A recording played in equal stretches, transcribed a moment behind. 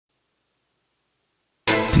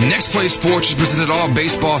Next Play Sports is presented all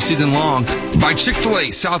baseball season long by Chick-fil-A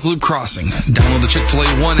South Loop Crossing. Download the Chick-fil-A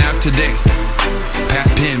One app today. Pat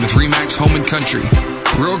Penn with RE/MAX Home and Country.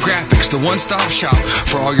 Real Graphics, the one-stop shop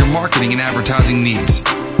for all your marketing and advertising needs.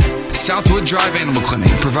 Southwood Drive Animal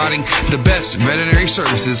Clinic, providing the best veterinary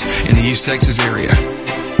services in the East Texas area.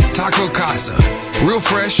 Taco Casa, real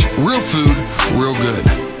fresh, real food, real good.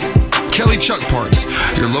 Kelly Chuck Parts,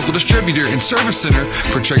 your local distributor and service center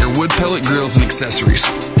for Traeger wood pellet grills and accessories.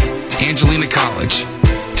 Angelina College,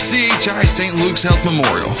 CHI St. Luke's Health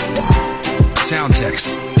Memorial,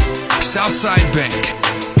 Soundtex, Southside Bank,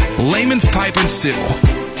 Layman's Pipe and Steel,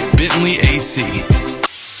 Bentley AC,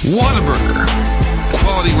 Whataburger,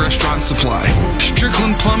 Quality Restaurant Supply,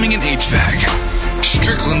 Strickland Plumbing and HVAC,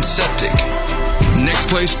 Strickland Septic, Next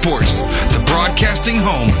Play Sports, the broadcasting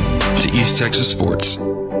home to East Texas sports.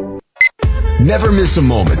 Never miss a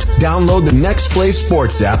moment. Download the Next Play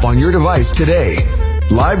Sports app on your device today.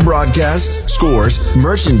 Live broadcasts, scores,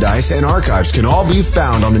 merchandise, and archives can all be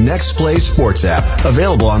found on the Next Play Sports app,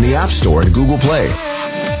 available on the App Store and Google Play.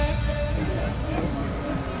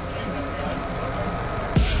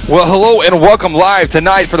 Well, hello and welcome live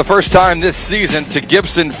tonight for the first time this season to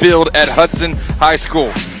Gibson Field at Hudson High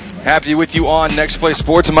School. Happy with you on Next Play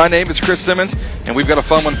Sports. My name is Chris Simmons, and we've got a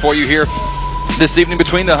fun one for you here this evening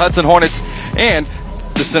between the Hudson Hornets and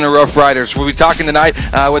the Center Rough Riders. We'll be talking tonight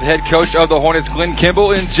with head coach of the Hornets, Glenn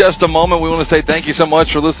Kimball, in just a moment. We want to say thank you so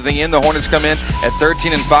much for listening in. The Hornets come in at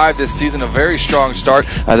 13-5 this season, a very strong start.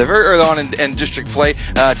 They're very early on in district play.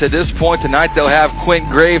 To this point tonight, they'll have Quint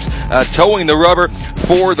Graves towing the rubber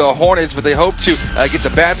for the Hornets, but they hope to get the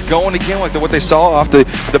bats going again, like what they saw off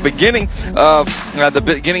the beginning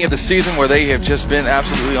of the season, where they have just been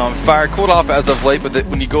absolutely on fire. Cooled off as of late, but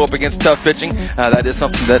when you go up against tough pitching, that is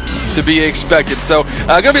something that to be expected. So,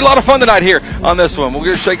 going to be a lot of fun tonight here on this one. We're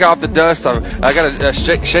going to shake off the dust. I got to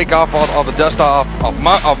shake off all the dust off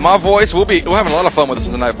my voice. We're having a lot of fun with this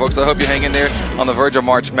tonight, folks. I hope you hang in there on the verge of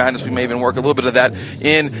March Madness. We may even work a little bit of that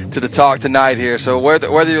into the talk tonight here. So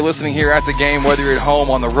whether you're listening here at the game, whether you're at home,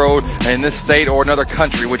 on the road, in this state or another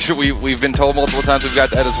country, which we've been told multiple times we've got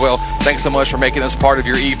that as well. Thanks so much for making us part of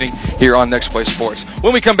your evening here on Next Play Sports.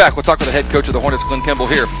 When we come back, we'll talk with the head coach of the Hornets, Glenn Kimball,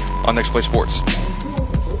 here on Next Play Sports.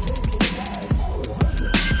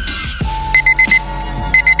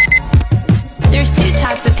 There's two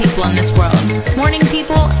types of people in this world, morning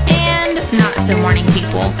people and not so morning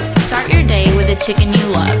people. Start your day with a chicken you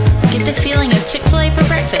love. Get the feeling of Chick-fil-A for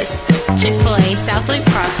breakfast. Chick-fil-A South Loop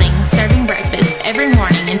Crossing, serving breakfast every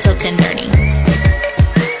morning until 10:30.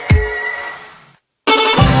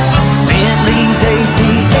 Bentley's AC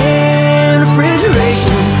and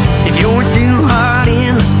refrigeration. If you're too hot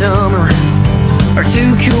in the summer or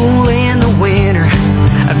too cool in the winter,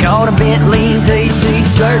 I called a Bentley's AC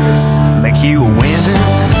service. Makes you a winner.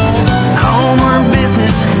 Home or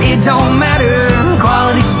business, it don't matter.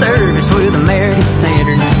 Quality service with American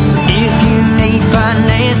Standard. If you need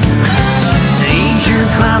finance to ease your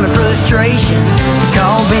climate frustration,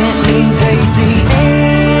 call Bentley's AC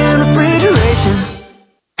and refrigeration.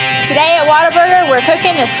 Today at Whataburger, we're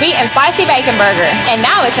cooking the sweet and spicy bacon burger, and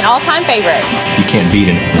now it's an all-time favorite. You can't beat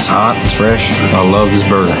it. It's hot, it's fresh. I love this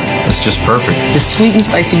burger. It's just perfect. The sweet and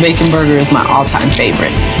spicy bacon burger is my all-time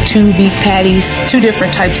favorite. 2 beef patties, 2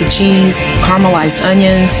 different types of cheese, caramelized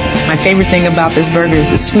onions. My favorite thing about this burger is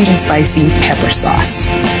the sweet and spicy pepper sauce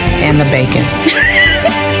and the bacon.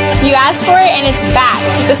 You asked for it, and it's back.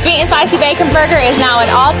 The sweet and spicy bacon burger is now an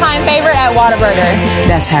all-time favorite at Whataburger.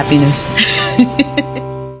 That's happiness.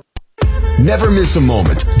 Never miss a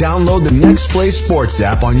moment. Download the Next Play Sports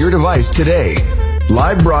app on your device today.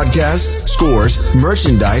 Live broadcasts, scores,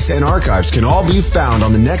 merchandise, and archives can all be found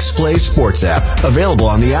on the Next Play Sports app, available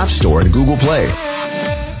on the App Store and Google Play.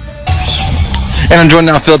 And I'm joined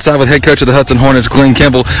now fieldside with head coach of the Hudson Hornets, Glenn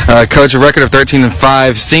Kimball. Coach, a record of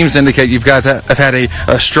 13-5 seems to indicate you guys have had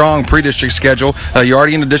a strong pre-district schedule. You're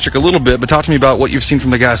already in the district a little bit, but talk to me about what you've seen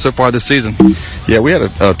from the guys so far this season. Yeah, we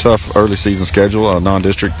had a tough early season schedule,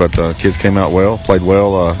 non-district, but kids came out well, played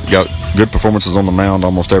well, got good performances on the mound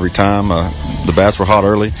almost every time. The bats were hot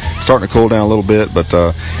early, starting to cool down a little bit, but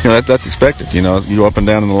that's expected. You go up and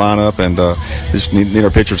down in the lineup, and just need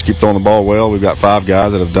our pitchers to keep throwing the ball well. We've got 5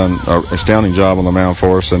 guys that have done an astounding job on the mound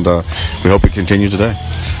for us, and we hope it continues today.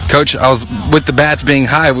 Coach, I was with the bats being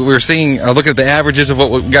high. We were seeing, looking at the averages of what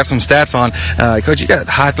we got some stats on. Coach, you got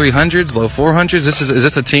high 300s, low 400s. Is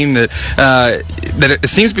this a team that it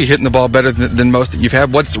seems to be hitting the ball better than most that you've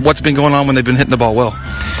had? What's been going on when they've been hitting the ball well?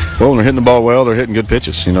 Well, when they're hitting the ball well, they're hitting good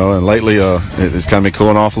pitches, and lately it's kind of been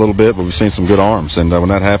cooling off a little bit, but we've seen some good arms. And when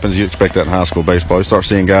that happens, you expect that in high school baseball. You start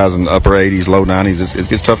seeing guys in the upper 80s, low 90s. It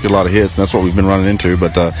gets tough to get a lot of hits, and that's what we've been running into.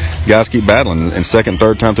 But guys keep battling, and second,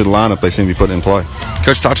 third time through the lineup, they seem to be putting in play.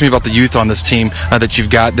 Coach, talk to me about the youth on this team that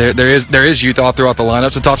you've got. There is youth all throughout the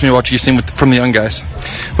lineup, so talk to me about what you've seen from the young guys.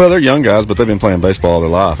 Well, they're young guys, but they've been playing baseball all their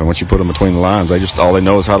life, and once you put them between the lines, all they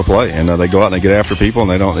know is how to play, and they go out and they get after people,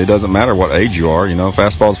 and it doesn't matter what age you are.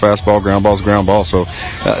 Fastball's fastball, ground ball's ground ball. So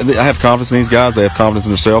I have confidence in these guys. They have confidence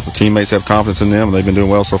in themselves. The teammates have confidence in them, and they've been doing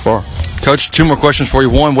well so far. Coach, 2 more questions for you.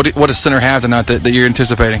 One, what does center have tonight that you're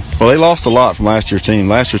anticipating? Well, they lost a lot from last year's team.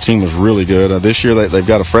 Last year's team was really good. This year they've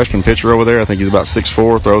got a freshman pitcher over there. I think he's about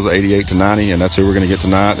 6'4", throws 88 to 90, and that's who we're going to get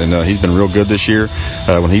tonight. And he's been real good this year.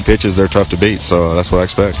 When he pitches, they're tough to beat. So that's what I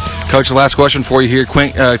expect. Coach, the last question for you here.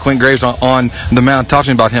 Quint Graves on the mound. Talk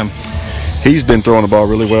to me about him. He's been throwing the ball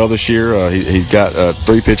really well this year. He's got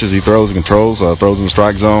 3 pitches he throws and controls, throws in the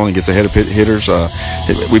strike zone. He gets ahead of hitters.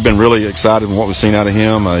 We've been really excited with what we've seen out of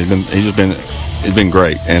him. He's been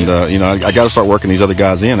great. And, I got to start working these other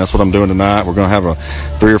guys in. That's what I'm doing tonight. We're going to have a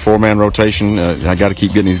 3 or 4 man rotation. I got to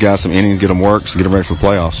keep getting these guys some innings, get them work, so get them ready for the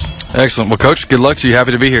playoffs. Excellent. Well, Coach, good luck to you.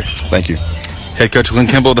 Happy to be here. Thank you. Head Coach Glenn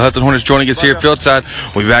Kimball of the Hudson Hornets joining us here at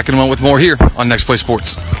Fieldside. We'll be back in a moment with more here on Next Play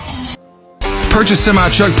Sports. Purchase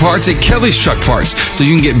semi-truck parts at Kelly's Truck Parts so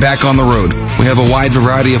you can get back on the road. We have a wide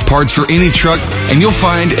variety of parts for any truck, and you'll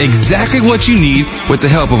find exactly what you need with the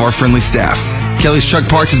help of our friendly staff. Kelly's Truck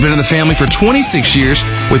Parts has been in the family for 26 years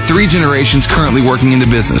with 3 generations currently working in the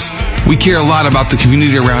business. We care a lot about the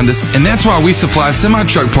community around us, and that's why we supply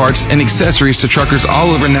semi-truck parts and accessories to truckers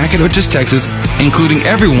all over Nacogdoches, Texas, including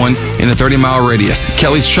everyone in a 30-mile radius.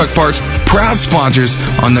 Kelly's Truck Parts, proud sponsors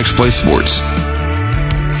on Next Play Sports.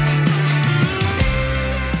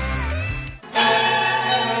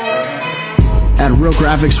 At Real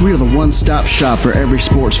Graphics, we are the one-stop shop for every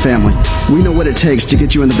sports family. We know what it takes to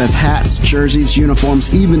get you in the best hats, jerseys,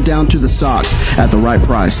 uniforms, even down to the socks at the right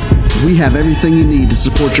price. We have everything you need to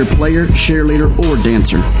support your player, cheerleader, or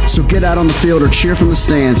dancer. So get out on the field or cheer from the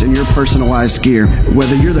stands in your personalized gear.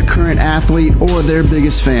 Whether you're the current athlete or their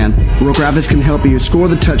biggest fan, Real Graphics can help you score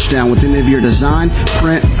the touchdown with any of your design,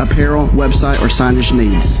 print, apparel, website, or signage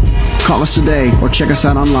needs. Call us today or check us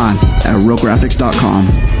out online at realgraphics.com.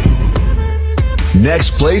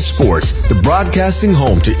 Next Play Sports, the broadcasting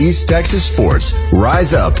home to East Texas sports.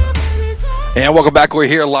 Rise up. And welcome back. We're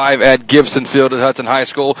here live at Gibson Field at Hudson High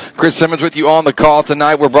School. Chris Simmons with you on the call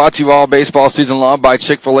tonight. We're brought to you all baseball season long by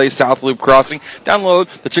Chick-fil-A South Loop Crossing. Download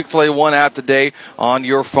the Chick-fil-A One app today on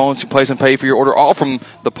your phone to place and pay for your order all from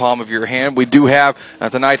the palm of your hand. We do have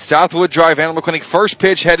tonight's Southwood Drive Animal Clinic first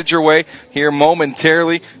pitch headed your way here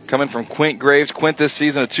momentarily. Coming from Quint Graves. Quint this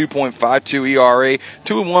season a 2.52 ERA,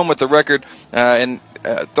 2-1 with the record, and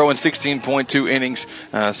throwing 16.2 innings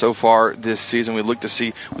so far this season. We look to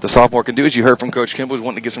see what the sophomore can do. As you heard from Coach Kimball, he's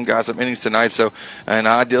wanting to get some guys some innings tonight. So an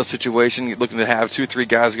ideal situation. You're looking to have 2-3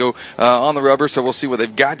 guys go on the rubber. So we'll see what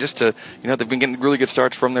they've got. Just to, they've been getting really good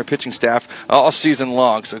starts from their pitching staff all season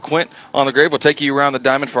long. So Quint on the grave will take you around the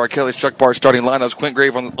diamond for our Kelly's Truck Parts starting lineups. Quint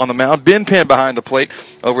Grave on the mound. Ben Penn behind the plate.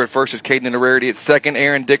 Over at first is Caden Rarity at second.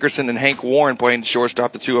 Aaron Dickerson and Hank Warren playing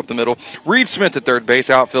shortstop, the 2 up the middle. Reed Smith at third base.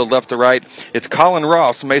 Outfield left to right. It's Colin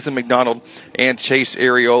Ross, Mason McDonald, and Chase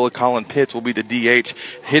Areola. Colin Pitts will be the DH,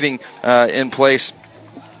 hitting in place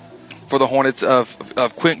for the Hornets of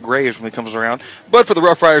Quint Graves when he comes around. But for the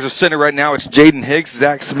Rough Riders of center right now, it's Jaden Hicks,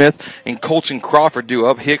 Zach Smith, and Colton Crawford due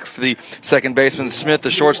up. Hicks, the second baseman, Smith, the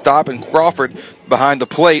shortstop, and Crawford behind the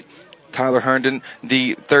plate. Tyler Herndon,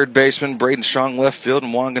 the third baseman, Braden Strong left field,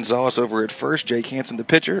 and Juan Gonzalez over at first, Jake Hansen, the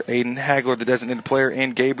pitcher, Aiden Hagler, the designated player,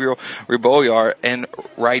 and Gabriel Riboyar in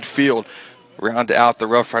right field. Round out the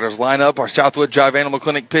Rough Riders lineup. Our Southwood Drive Animal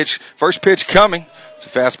Clinic pitch. First pitch coming. It's a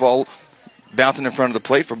fastball bouncing in front of the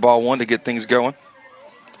plate for ball 1 to get things going.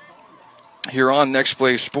 Here on Next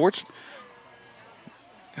Play Sports.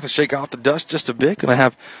 Got to shake off the dust just a bit. Going to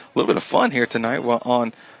have a little bit of fun here tonight while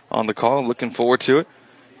on the call. Looking forward to it.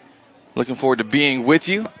 Looking forward to being with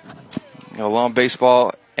you. Got a long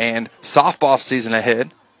baseball and softball season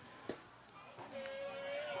ahead.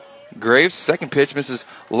 Graves, second pitch, misses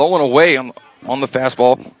low and away on the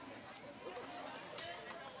fastball.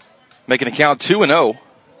 Making a count 2-0.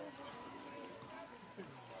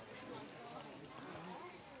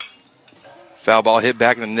 Foul ball hit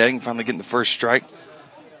back in the netting, finally getting the first strike.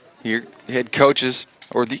 Here, head coaches,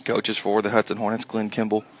 or the coaches for the Hudson Hornets, Glenn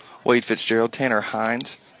Kimball, Wade Fitzgerald, Tanner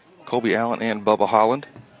Hines, Colby Allen, and Bubba Holland.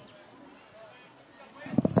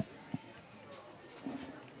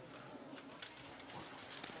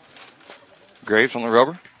 Graves on the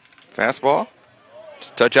rubber. Fastball.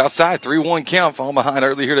 Just Touch outside, 3-1 count, falling behind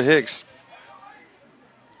early here to Hicks.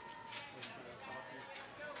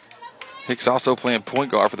 Hicks also playing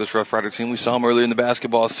point guard for this Rough Rider team. We saw him earlier in the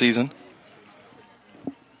basketball season.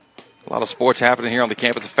 A lot of sports happening here on the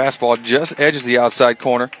campus. The fastball just edges the outside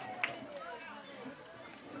corner.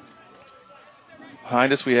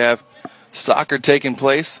 Behind us we have soccer taking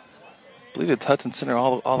place. I believe it's Hudson Center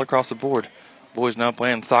all across the board. Boys now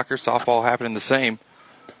playing soccer, softball happening the same.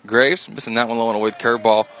 Graves missing that one low and away with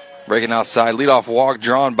curveball. Breaking outside. Leadoff walk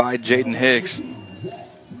drawn by Jaden Hicks.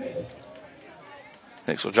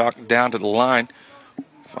 Hicks will jog down to the line.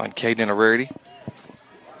 Find Caden a rarity.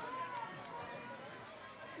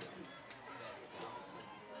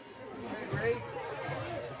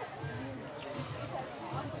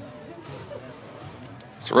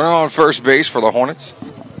 So running on first base for the Hornets.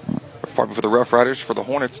 Pardon me, for the Rough Riders, for the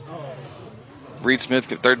Hornets. Reed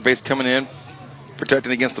Smith at third base coming in.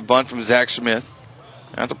 Protecting against the bunt from Zach Smith.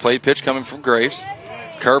 That's a play pitch coming from Graves.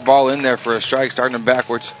 Curveball in there for a strike, starting him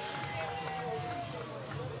backwards.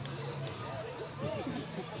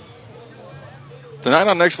 Tonight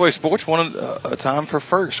on Next Play Sports, a time for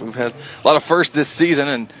first. We've had a lot of firsts this season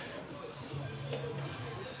and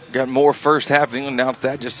got more first happening. We'll announce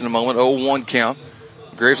that just in a moment. 0-1 count.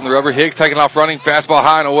 Graves on the rubber. Hicks taking off running. Fastball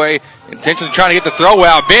high and away. Intentionally trying to get the throw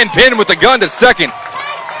out. Ben Penn with the gun to second.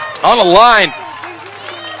 On the line.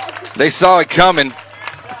 They saw it coming.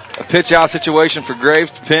 A pitch out situation for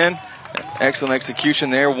Graves. Penn. Excellent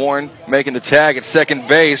execution there. Warren making the tag at second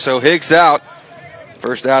base. So Hicks out.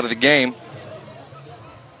 First out of the game.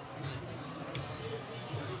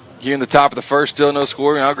 Here in the top of the first, still no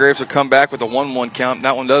score. Now Graves will come back with a 1-1 count.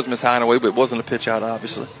 That one does miss high and away, but it wasn't a pitch out,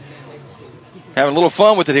 obviously. Having a little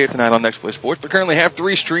fun with it here tonight on Next Play Sports. But currently have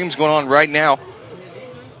 3 streams going on right now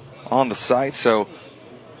on the site. So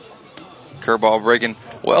curveball breaking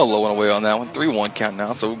well low and away on that one. 3-1 count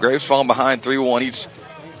now. So Graves falling behind 3-1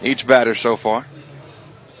 each batter so far.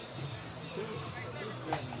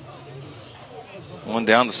 One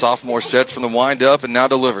down. The sophomore sets from the windup and now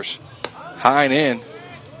delivers. High and in.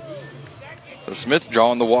 So Smith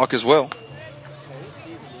drawing the walk as well.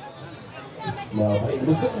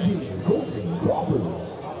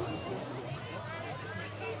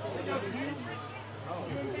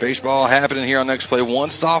 Baseball happening here on Next Play 1.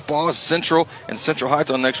 Softball is Central and Central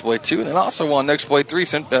Heights on Next Play 2. And then also on Next Play 3,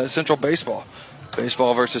 Central Baseball.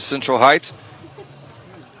 Baseball versus Central Heights.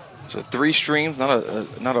 So 3 streams,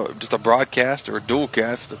 not just a broadcast or a dual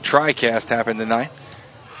cast. A tri-cast happened tonight.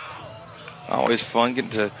 Always fun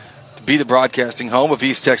getting to be the broadcasting home of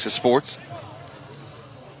East Texas sports.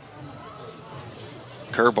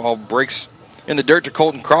 Curveball breaks in the dirt to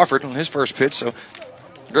Colton Crawford on his first pitch. So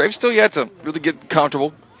Graves still yet to really get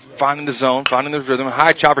comfortable finding the zone, finding the rhythm. A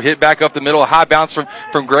high chopper hit back up the middle. A high bounce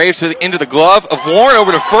from Graves into the glove of Warren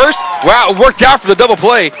over to first. Wow, it worked out for the double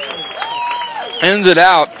play. Ends it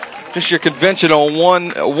out. Just your conventional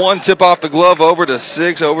one tip off the glove over to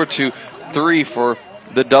 6, over to 3 for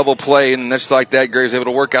the double play, and just like that, Graves able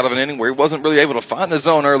to work out of an inning where he wasn't really able to find the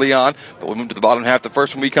zone early on. But we move to the bottom half the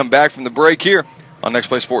first when we come back from the break here on Next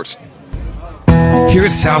Play Sports. Here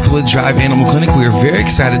at Southwood Drive Animal Clinic, we are very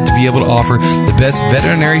excited to be able to offer the best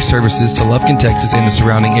veterinary services to Lufkin, Texas and the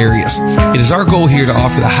surrounding areas. It is our goal here to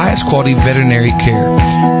offer the highest quality veterinary care.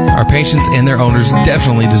 Our patients and their owners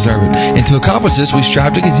definitely deserve it. And to accomplish this, we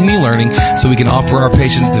strive to continue learning so we can offer our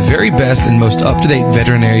patients the very best and most up-to-date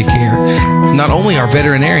veterinary care. Not only our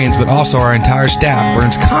veterinarians, but also our entire staff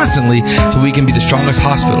learns constantly so we can be the strongest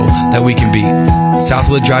hospital that we can be.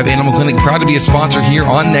 Southwood Drive Animal Clinic, proud to be a sponsor here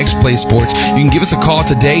on Next Play Sports. You can give us a call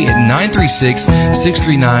today at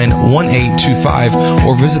 936-639-1825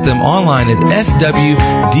 or visit them online at swdac.com.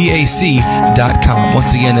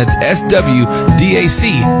 Once again, that's swdac.com.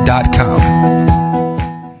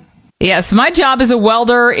 Yes, my job as a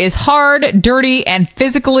welder is hard, dirty, and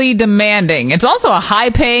physically demanding. It's also a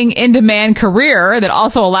high-paying, in-demand career that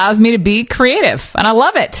also allows me to be creative, and I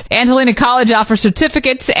love it. Angelina College offers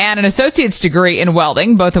certificates and an associate's degree in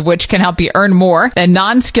welding, both of which can help you earn more than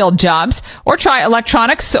non-skilled jobs, or try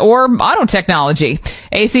electronics or auto technology.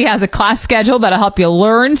 AC has a class schedule that'll help you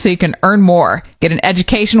learn so you can earn more. Get an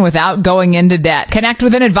education without going into debt. Connect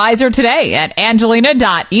with an advisor today at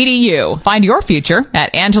angelina.edu. Find your future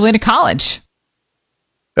at Angelina College.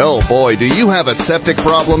 Oh boy, do you have a septic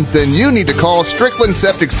problem? Then you need to call Strickland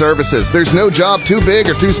Septic Services. There's no job too big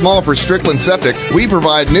or too small for Strickland Septic. We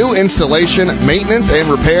provide new installation, maintenance and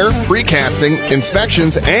repair, precasting,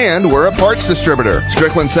 inspections, and we're a parts distributor.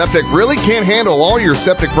 Strickland Septic really can't handle all your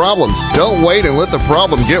septic problems. Don't wait and let the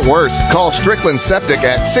problem get worse. Call Strickland Septic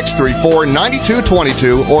at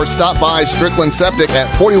 634-9222 or stop by Strickland Septic at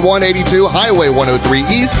 4182 Highway 103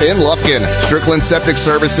 East in Lufkin. Strickland Septic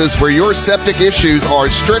Services, where your septic issues are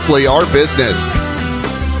strictly our business.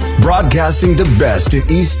 Broadcasting the best in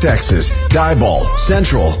East Texas, Diboll,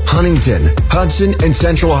 Central, Huntington, Hudson, and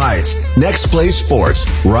Central Heights. Next Play Sports.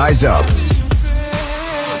 Rise up.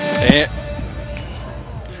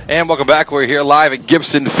 And welcome back. We're here live at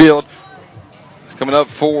Gibson Field. Coming up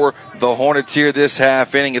for the Hornets here this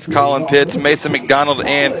half inning. It's Colin Pitts, Mason McDonald,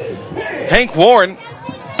 and Hank Warren.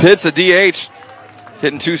 Pitts, the DH,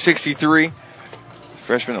 hitting .263.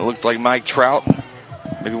 Freshman that looks like Mike Trout.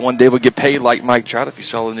 Maybe one day we'll get paid like Mike Trout. If you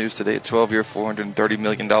saw the news today, a 12-year, $430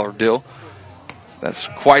 million deal. So that's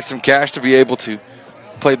quite some cash to be able to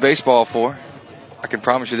play baseball for. I can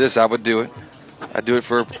promise you this, I would do it. I'd do it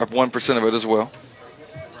for 1% of it as well.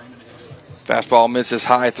 Fastball misses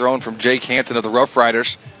high, thrown from Jake Hansen of the Rough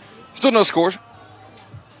Riders. Still no scores.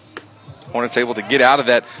 Hornets able to get out of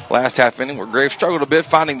that last half inning where Graves struggled a bit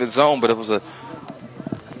finding the zone, but it was a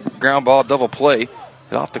ground ball double play.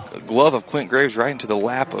 Hit off the glove of Quint Graves right into the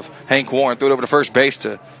lap of Hank Warren. Threw it over to first base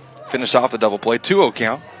to finish off the double play. 2-0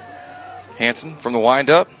 count. Hansen from the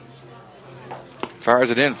windup.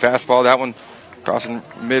 Fires it in. Fastball, that one crossing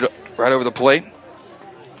mid right over the plate.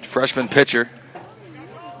 Freshman pitcher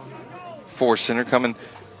for center coming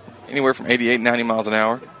anywhere from 88, 90 miles an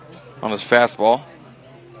hour on his fastball.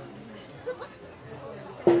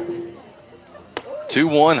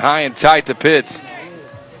 2-1 high and tight to Pitts.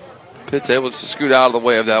 Pitts able to scoot out of the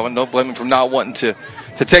way of that one. Don't blame him for not wanting to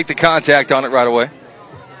take the contact on it right away.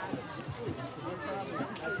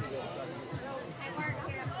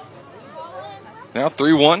 Now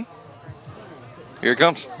 3-1. Here it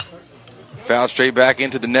comes. Foul straight back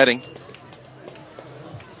into the netting.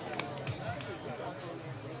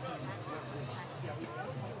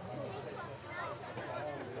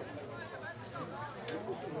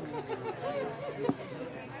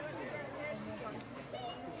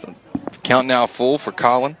 Count now full for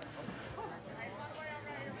Colin.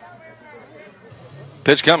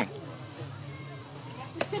 Pitch coming.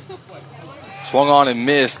 Swung on and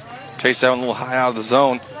missed. Chased that one a little high out of the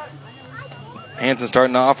zone. Hansen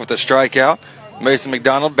starting off with a strikeout. Mason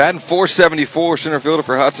McDonald batting .474, center fielder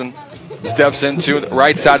for Hudson. Steps into the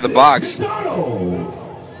right side of the box.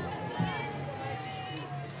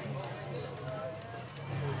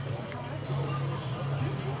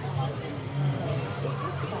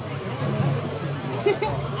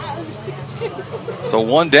 So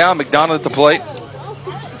one down, McDonald at the plate.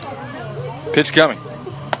 Pitch coming.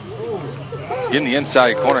 Getting the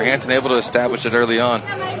inside corner. Hansen able to establish it early on.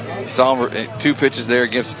 You saw him, 2 pitches there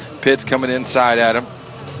against Pitts coming inside at him.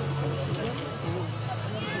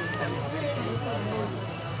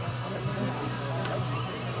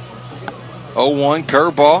 Oh-1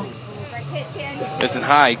 curveball. Missing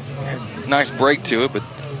high. Nice break to it, but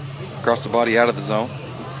across the body out of the zone.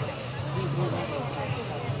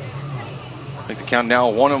 Make the count now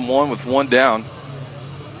 1-1 with 1 down.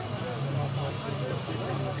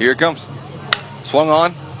 Here it comes. Swung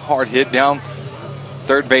on, hard hit down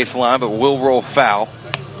third base line, but will roll foul.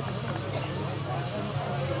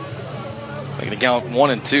 Making the count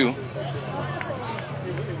 1-2.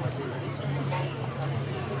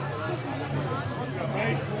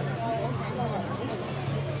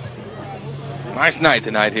 Nice night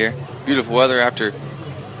tonight here. Beautiful weather after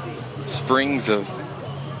springs of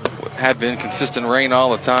what had been consistent rain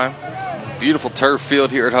all the time. Beautiful turf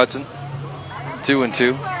field here at Hudson.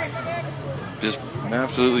 2-2. Just an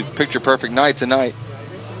absolutely picture perfect night tonight.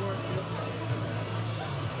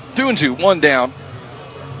 2-2, 1 down.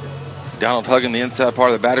 Donald hugging the inside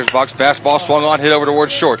part of the batter's box. Fastball swung on, hit over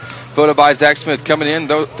towards short. Photo by Zach Smith coming in,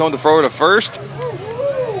 throwing the throw to first.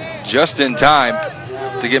 Just in time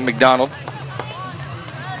to get McDonald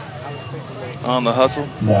on the hustle.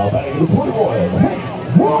 Now batting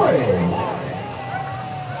 24, Warren.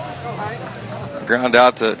 Ground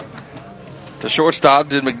out to shortstop.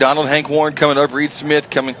 Did McDonald. Hank Warren coming up. Reed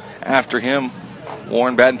Smith coming after him.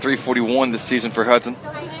 Warren batting .341 this season for Hudson.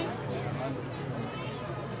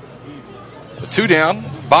 2 down.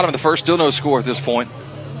 Bottom of the first. Still no score at this point.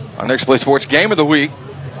 Our Next Play Sports game of the week.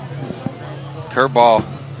 Curveball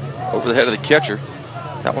over the head of the catcher.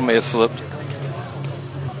 That one may have slipped.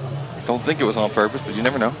 Don't think it was on purpose, but you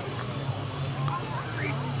never know.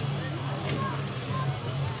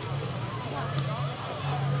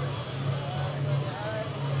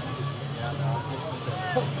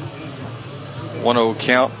 1-0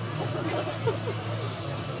 count.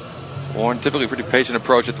 Warren, typically pretty patient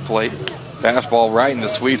approach at the plate. Fastball right in the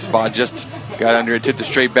sweet spot. Just got under it, tipped it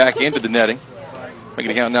straight back into the netting.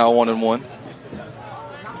 Making it count now 1-1.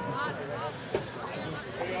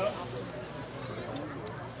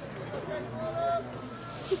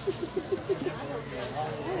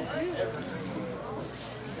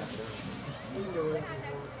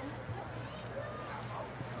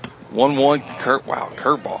 One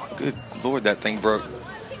curveball. Good Lord, that thing broke.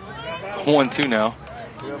 1-2 now.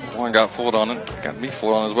 Warren got fooled on it. Got me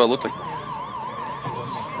fooled on it as well. Looked like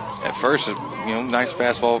at first, nice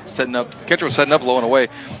fastball setting up. Catcher was setting up low and away.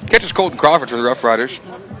 Catcher's Colton Crawford for the Rough Riders.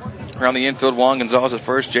 Around the infield, Juan Gonzalez at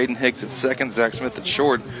first, Jaden Hicks at second, Zach Smith at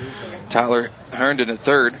short, Tyler Herndon at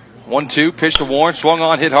third. 1-2, pitch to Warren, swung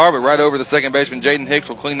on, hit hard, but right over the second baseman. Jaden Hicks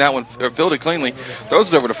will clean that one, filled it cleanly.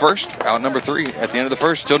 Throws it over to first, out number 3 at the end of the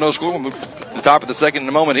first. Still no score. We'll move to the top of the second in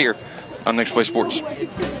a moment here on Next Play Sports.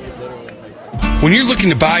 When you're looking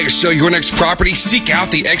to buy or sell your next property, seek out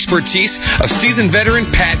the expertise of seasoned veteran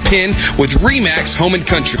Pat Penn with RE/MAX Home &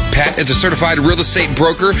 Country. Pat is a certified real estate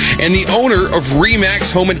broker and the owner of RE/MAX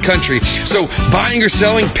Home & Country. So buying or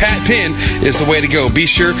selling, Pat Penn is the way to go. Be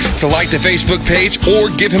sure to like the Facebook page or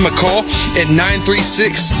give him a call at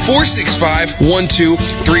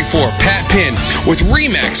 936-465-1234. Pat Penn with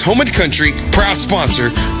RE/MAX Home & Country, proud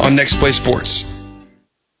sponsor on Next Play Sports.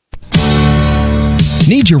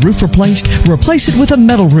 Need your roof replaced? Replace it with a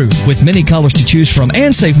metal roof with many colors to choose from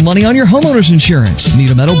and save money on your homeowner's insurance.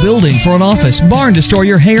 Need a metal building for an office, barn to store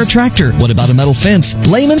your hay or tractor? What about a metal fence?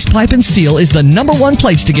 Lehman's Pipe and Steel is the #1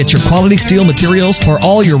 place to get your quality steel materials for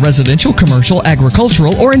all your residential, commercial,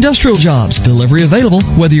 agricultural, or industrial jobs. Delivery available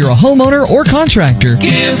whether you're a homeowner or contractor.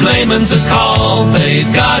 Give Lehman's a call.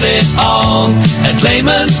 They've got it all at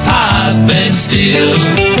Lehman's Pipe and Steel.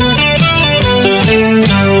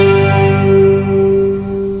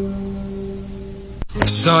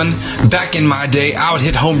 Son, back in my day, I would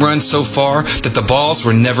hit home runs so far that the balls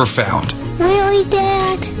were never found. Really,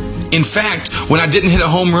 Dad? In fact, when I didn't hit a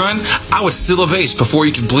home run, I would steal a base before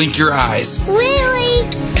you could blink your eyes. Really?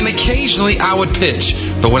 And occasionally I would pitch,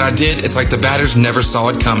 but when I did, it's like the batters never saw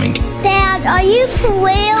it coming. Dad, are you for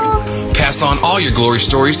real? Pass on all your glory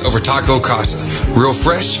stories over Taco Casa. Real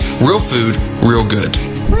fresh, real food, real good.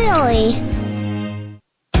 Really?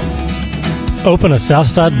 Open a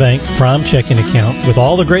Southside Bank Prime checking account with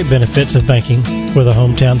all the great benefits of banking with a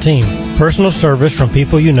hometown team. Personal service from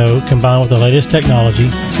people you know combined with the latest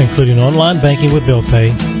technology, including online banking with Bill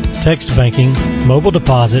Pay, text banking, mobile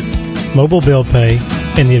deposit, mobile bill pay,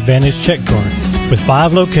 and the Advantage Check Card. With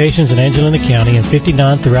 5 locations in Angelina County and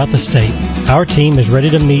 59 throughout the state, our team is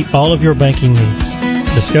ready to meet all of your banking needs.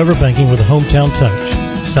 Discover banking with a hometown touch.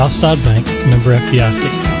 Southside Bank, member FDIC.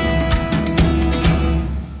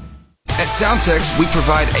 At Soundtex, we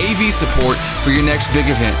provide AV support for your next big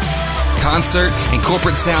event. Concert and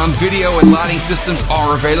corporate sound, video, and lighting systems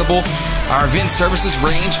are available. Our event services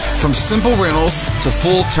range from simple rentals to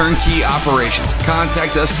full turnkey operations.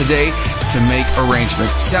 Contact us today to make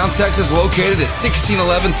arrangements. Soundtex is located at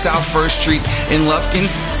 1611 South 1st Street in Lufkin.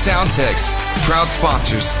 Soundtex, proud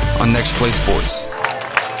sponsors on Next Play Sports.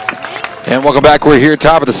 And welcome back. We're here,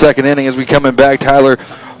 top of the second inning. As we coming back, Tyler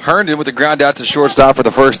Herndon with the ground out to shortstop for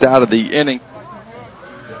the first out of the inning.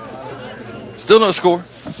 Still no score.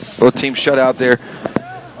 Both teams shut out there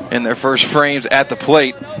in their first frames at the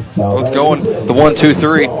plate. Both going the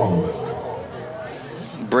 1-2-3.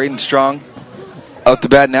 Braden Strong up to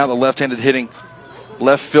bat now, the left-handed hitting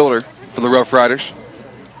left fielder for the Rough Riders.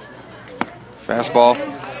 Fastball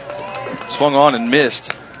swung on and missed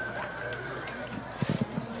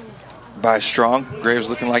by Strong. Graves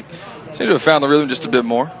looking like seemed to have found the rhythm just a bit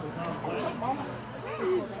more.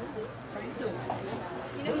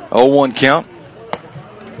 0-1 count.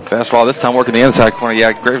 Fastball this time working the inside corner.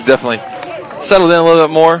 Yeah, Graves definitely settled in a little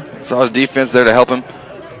bit more. Saw his defense there to help him.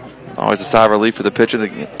 Always a sigh of relief for the pitcher to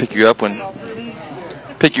pick you up and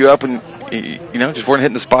just weren't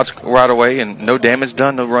hitting the spots right away and no damage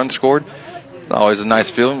done, no run scored. Always a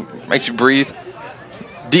nice feeling. Makes you breathe.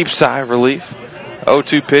 Deep sigh of relief.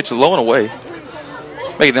 0-2 pitch, low and away.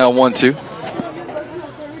 Make it now 1-2.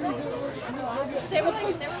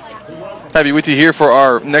 Happy with you here for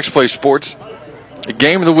our Next Play Sports. A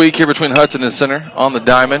game of the week here between Hudson and Center on the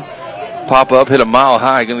diamond. Pop up, hit a mile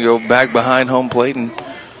high. Going to go back behind home plate and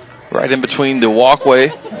right in between the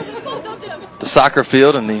walkway, the soccer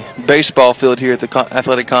field, and the baseball field here at the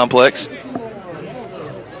athletic complex.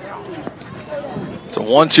 So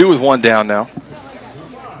 1-2 with one down now.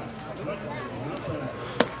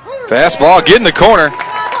 Fastball, get in the corner.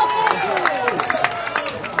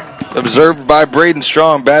 observed by Braden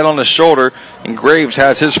Strong, bat on the shoulder, and Graves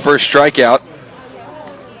has his first strikeout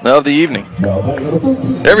of the evening.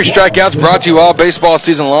 Every strikeout's brought to you all baseball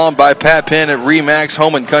season long by Pat Penn at RE/MAX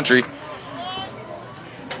Home and Country.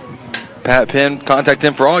 Pat Penn, contact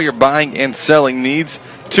him for all your buying and selling needs.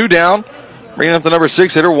 2 down, bringing up the number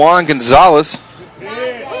 6 hitter, Juan Gonzalez.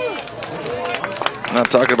 I'm not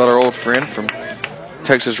talking about our old friend from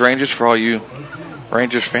Texas Rangers. For all you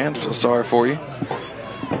Rangers fans, feel sorry for you.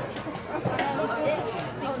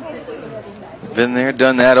 Been there,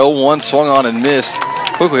 done that. 0-1, swung on and missed.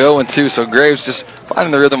 Quickly 0-2, so Graves just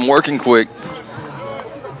finding the rhythm, working quick.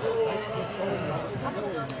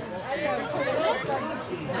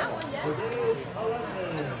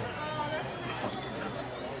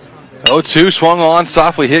 Oh-2, swung on,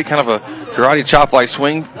 softly hit, kind of a karate chop-like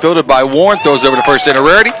swing. Fielded by Warren, throws over to first in.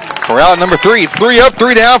 Rarity. We're out at number 3. It's 3 up,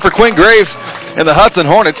 3 down for Quinn Graves and the Hudson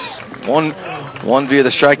Hornets. One via the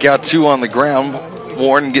strikeout, 2 on the ground.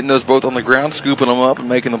 Warren getting those both on the ground, scooping them up and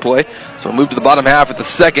making the play. So we'll move to the bottom half at the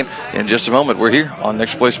second. In just a moment, we're here on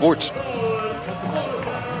Next Play Sports.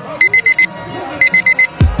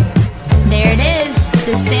 There it is.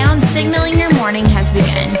 The sound signaling your morning has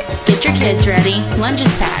begun. Get your kids ready. Lunch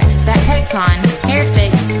is packed. Backpack's on. Hair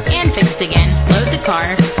fixed and fixed again. Load the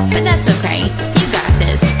car. But that's okay. You got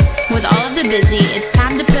this. With all of the busy, it's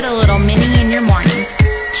time to put a little mini in your morning.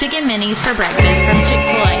 Chicken minis for breakfast from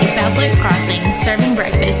Chick-fil-A South Loop Crossing, serving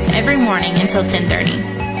breakfast every morning until 10:30.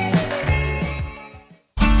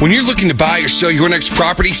 When you're looking to buy or sell your next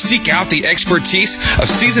property, seek out the expertise of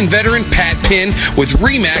seasoned veteran Pat Penn with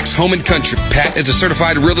RE/MAX Home and Country. Pat is a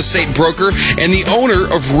certified real estate broker and the owner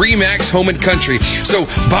of RE/MAX Home and Country. So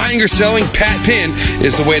buying or selling, Pat Penn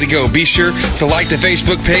is the way to go. Be sure to like the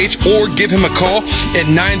Facebook page or give him a call at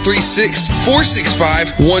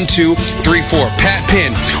 936-465-1234. Pat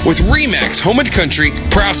Penn with RE/MAX Home and Country,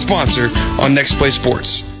 proud sponsor on Next Play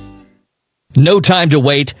Sports. No time to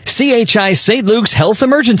wait. CHI St. Luke's Health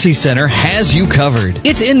Emergency Center has you covered.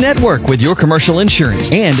 It's in-network with your commercial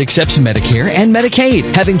insurance and accepts Medicare and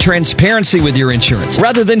Medicaid, having transparency with your insurance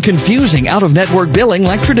rather than confusing out-of-network billing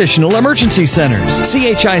like traditional emergency centers.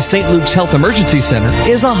 CHI St. Luke's Health Emergency Center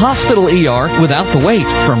is a hospital ER without the wait,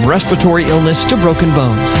 from respiratory illness to broken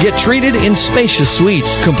bones. Get treated in spacious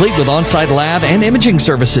suites, complete with on-site lab and imaging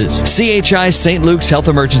services. CHI St. Luke's Health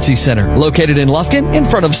Emergency Center, located in Lufkin in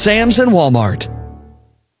front of Sam's and Walmart.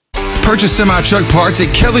 Purchase semi-truck parts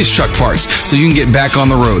at Kelly's Truck Parts so you can get back on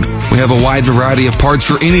the road. We have a wide variety of parts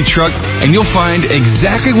for any truck, and you'll find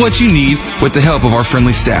exactly what you need with the help of our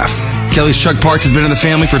friendly staff. Kelly's Truck Parts has been in the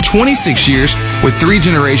family for 26 years, with 3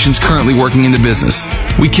 generations currently working in the business.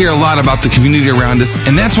 We care a lot about the community around us,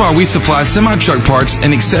 and that's why we supply semi-truck parts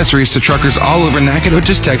and accessories to truckers all over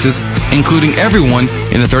Nacogdoches, Texas, including everyone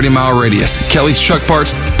in a 30-mile radius. Kelly's Truck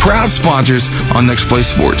Parts, proud sponsors on Next Play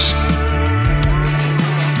Sports.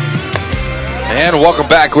 And welcome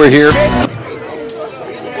back. We're here.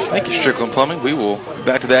 Thank you, Strickland Plumbing. We will be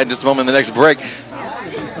back to that in just a moment in the next break.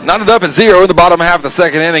 Knotted up at 0 in the bottom half of the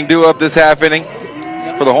second inning. Due up this half inning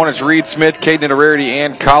for the Hornets, Reed Smith, Caden Rarity,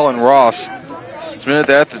 and Colin Ross. Smith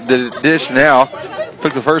at the dish now.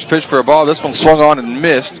 Took the first pitch for a ball. This one swung on and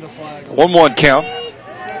missed. 1-1 count.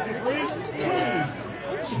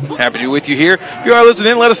 Happy to be with you here. If you are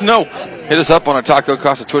listening in, let us know. Hit us up on our Taco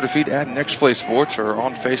Casa Twitter feed at Next Play Sports or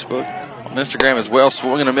on Facebook. On Instagram as well.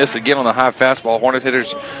 Swinging a miss again on the high fastball. Hornet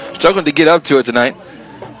hitters struggling to get up to it tonight.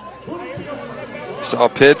 Saw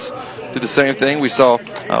Pitts do the same thing. We saw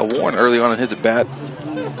Warren early on in his at bat.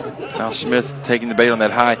 Now Smith taking the bait on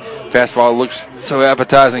that high fastball. Looks so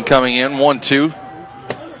appetizing coming in. 1-2.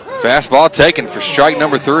 Fastball taken for strike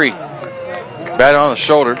number 3. Bat on the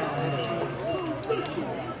shoulder.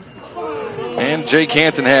 And Jake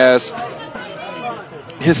Hansen has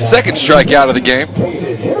his second strikeout of the game.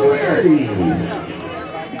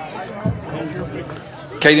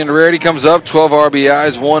 Caden Rarity comes up, 12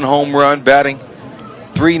 RBIs, 1 home run, batting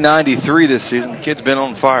 .393 this season. The kid's been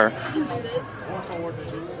on fire.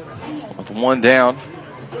 With 1 down.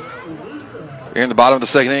 Here in the bottom of the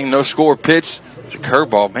second inning, no score. Pitch. It's a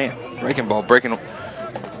curveball, man. Breaking ball, breaking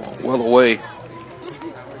well away.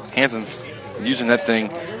 Hansen's using that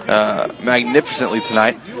thing magnificently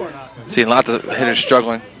tonight. Seeing lots of hitters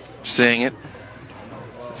struggling, seeing it.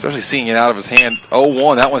 Especially seeing it out of his hand.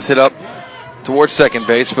 0-1, that one's hit up towards second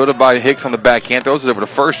base. Fielded by Hicks on the backhand. Throws it over to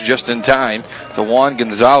first just in time to Juan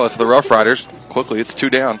Gonzalez of the Rough Riders. Quickly, it's 2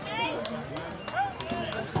 down.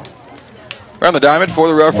 Around the diamond for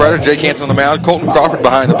the Rough Riders, Jake Hansen on the mound. Colton Crawford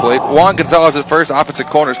behind the plate. Juan Gonzalez at first. Opposite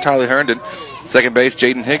corners, Tyler Herndon. Second base,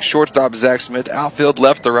 Jaden Hicks. Shortstop, Zach Smith. Outfield,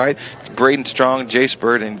 left to right. It's Braden Strong, Jace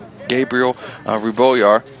Bird, and Gabriel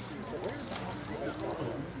Ruboyar.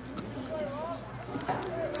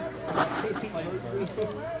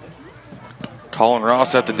 Colin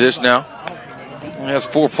Ross at the dish now. He has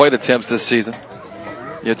 4 plate attempts this season.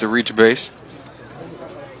 Yet to reach base.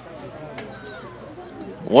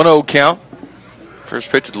 1-0 count.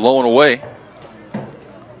 First pitch is low and away.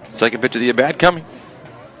 Second pitch of the at-bat coming.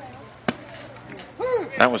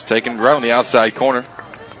 That was taken right on the outside corner.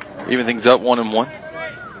 Even things up 1-1.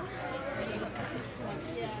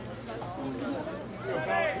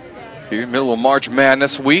 Here, middle of March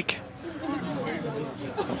Madness week.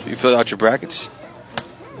 Hopefully you fill out your brackets.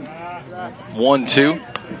 1-2.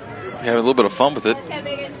 Having a little bit of fun with it.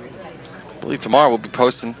 I believe tomorrow we'll be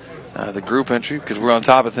posting the group entry because we're on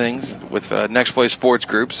top of things with Next Play Sports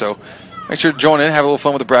Group. So make sure to join in, have a little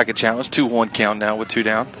fun with the bracket challenge. 2-1 count now with 2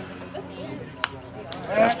 down.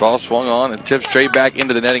 Fastball swung on and tipped straight back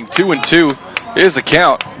into the netting. 2-2 is the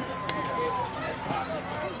count.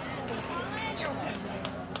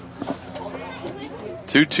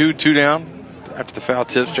 Two down after the foul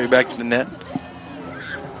tip straight back to the net.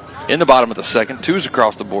 In the bottom of the second, 2s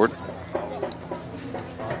across the board.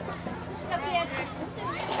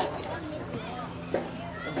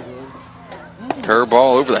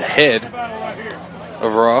 Curveball over the head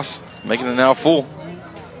of Ross, making it now full.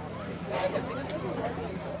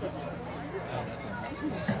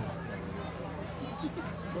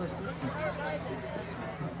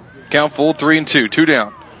 Count full, 3-2, 2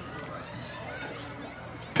 down.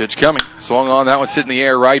 Pitch coming, swung on, that one's hitting the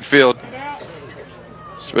air, right field.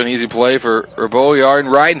 It's been an easy play for Boyard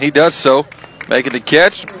and right, and he does so, making the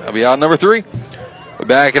catch. That'll be out number 3. We're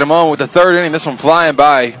back in a moment with the third inning. This one flying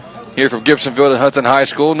by here from Gibsonville to Hudson High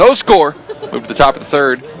School. No score. Move to the top of the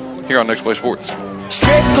third here on Next Play Sports.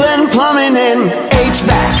 Strickland Plumbing and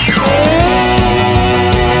HVAC.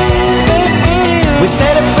 We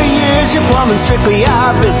said it for years, your plumbing's strictly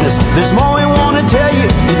our business. There's more we want to tell you,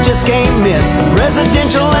 you just can't miss.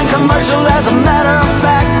 Residential and commercial, as a matter of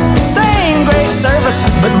fact. Same great service,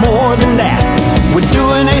 but more than that. We're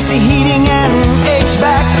doing AC heating and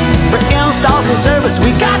HVAC. For installs and service,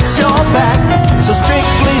 we got your back. So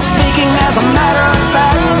strictly speaking, as a matter of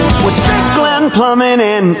fact, we're Strickland Plumbing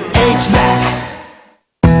and HVAC.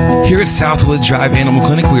 Here at Southwood Drive Animal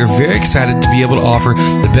Clinic, we are very excited to be able to offer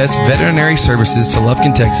the best veterinary services to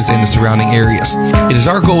Lufkin, Texas and the surrounding areas. It is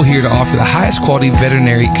our goal here to offer the highest quality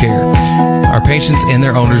veterinary care. Our patients and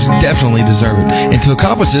their owners definitely deserve it. And to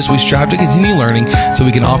accomplish this, we strive to continue learning so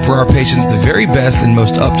we can offer our patients the very best and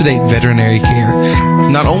most up-to-date veterinary care.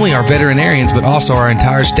 Not only our veterinarians, but also our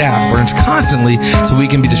entire staff learns constantly so we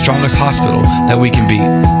can be the strongest hospital that we can be.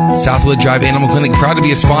 Southwood Drive Animal Clinic, proud to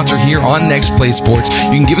be a sponsor here on Next Play Sports.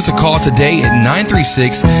 You can give us a call today at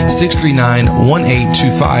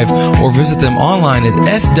 936-639-1825 or visit them online at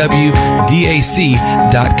swdac.com.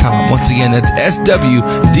 Once again, that's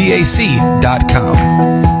swdac.com.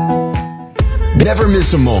 Never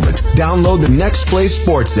miss a moment. Download the Next Play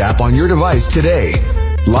Sports app on your device today.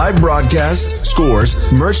 Live broadcasts,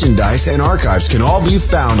 scores, merchandise, and archives can all be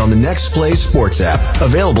found on the Next Play Sports app,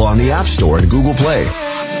 available on the App Store and Google Play.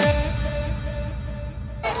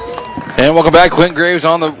 And welcome back. Clint Graves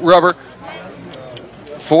on the rubber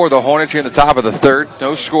for the Hornets here in the top of the third.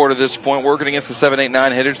 No score to this point. Working against the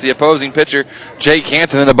 7-8-9 hitters. The opposing pitcher, Jake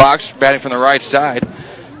Hansen, in the box, batting from the right side.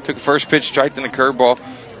 Took the first pitch, striked in the curveball.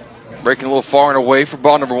 Breaking a little far and away for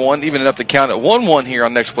ball number 1. Evening up the count at 1-1 here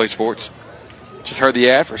on Next Play Sports. Just heard the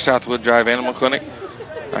ad for Southwood Drive Animal Clinic.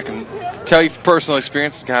 I can tell you from personal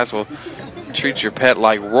experience, guys will treat your pet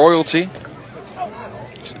like royalty.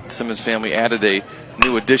 Simmons family added a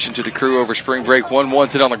new addition to the crew over spring break.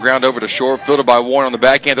 1-1 hit on the ground over to short. Fielded by Warren on the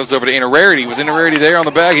backhand. Those over to Inararity. Was Inararity there on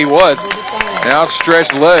the bag? He was. Now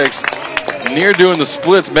stretched legs. Near doing the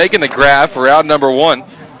splits, making the grab for out number 1.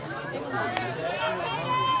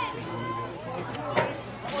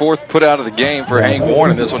 Fourth put out of the game for Hank Warren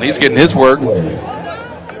in this one. He's getting his work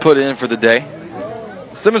put in for the day.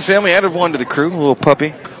 Simmons family added one to the crew. A little puppy.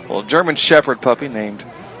 A little German Shepherd puppy named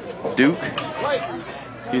Duke.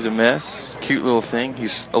 He's a mess. Cute little thing.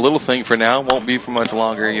 He's a little thing for now. Won't be for much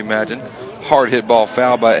longer, you imagine. Hard hit ball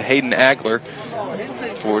foul by Hayden Ackler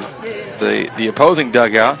towards the opposing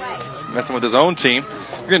dugout. Messing with his own team.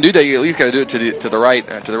 If you're going to do that, you at least got to do it to the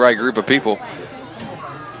right group of people.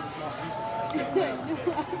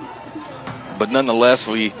 But nonetheless,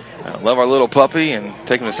 we love our little puppy and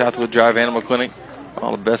take him to Southwood Drive Animal Clinic.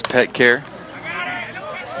 All the best pet care.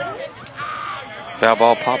 Foul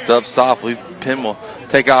ball popped up softly. Pin will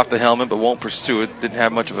take off the helmet but won't pursue it. Didn't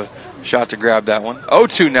have much of a shot to grab that one.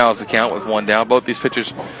 0-2 now is the count with 1 down. Both these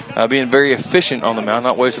pitchers being very efficient on the mound,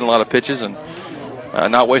 not wasting a lot of pitches and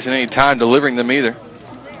not wasting any time delivering them either.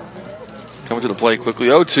 Coming to the plate quickly.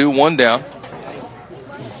 0-2, 1 down.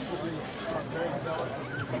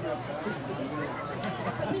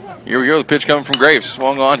 Here we go. The pitch coming from Graves.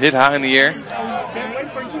 Swung on, hit high in the air.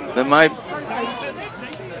 That might.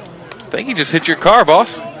 I think he just hit your car,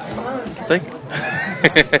 boss. I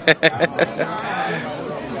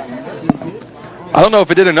don't know if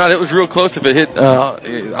it did or not. It was real close if it hit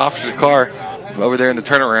the officer's car over there in the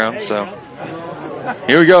turnaround. So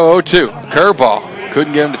here we go, 0-2. Curveball.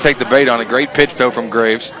 Couldn't get him to take the bait on it. Great pitch, though, from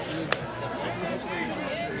Graves.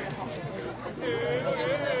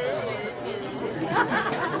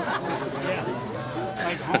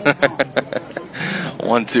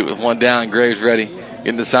 One, two with one down. Graves ready.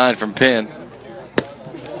 Getting the sign from Penn.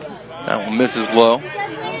 That one misses low.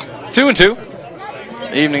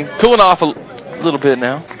 2-2. Evening. Cooling off a little bit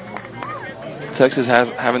now. Texas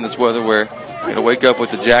having this weather where you're going to wake up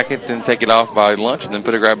with the jacket, then take it off by lunch, and then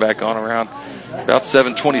put it right back on around about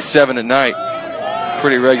 7:27 at night.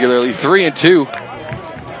 Pretty regularly. 3-2.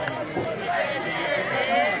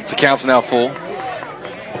 The count's now full.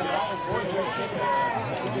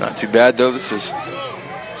 Not too bad, though. This is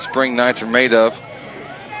spring nights are made of.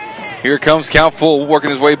 Here comes count full, working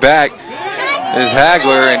his way back is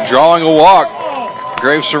Hagler and drawing a walk.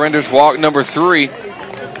 Graves surrenders walk number 3.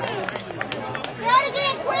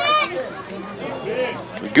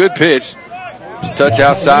 A good pitch. Just touch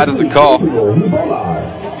outside of the call.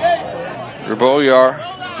 Rebollar,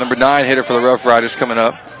 number 9 hitter for the Rough Riders, coming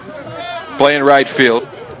up. Playing right field.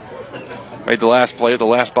 Made the last play of the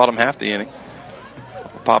last bottom half of the inning.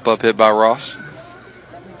 Pop-up hit by Ross.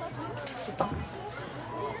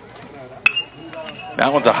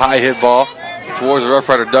 That one's a high hit ball towards the Rough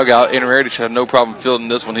Rider dugout. Innerarity should have no problem fielding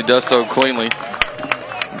this one. He does so cleanly.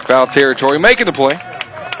 In foul territory, making the play.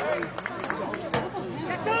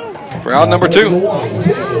 For out number 2.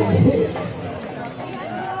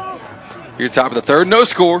 Here top of the third, no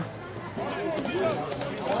score.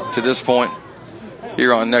 To this point,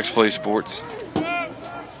 here on Next Play Sports.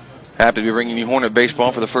 Happy to be bringing you Hornet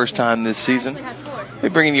baseball for the first time this season. We're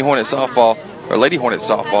bringing you Hornet softball, or Lady Hornet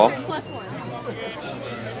softball.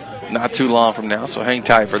 Not too long from now, so hang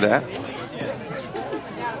tight for that.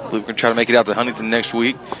 We're going to try to make it out to Huntington next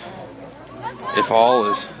week. If all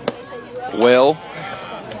is well.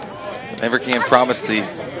 Never can promise the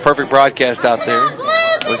perfect broadcast out there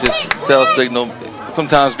with this cell signal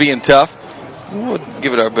sometimes being tough. We'll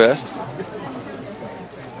give it our best.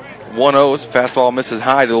 1-0, fastball misses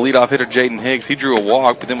high to the leadoff hitter, Jaden Higgs. He drew a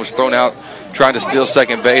walk, but then was thrown out trying to steal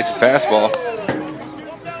second base. Fastball.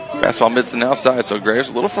 Fastball missed the outside, so Graves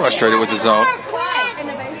a little frustrated with his zone.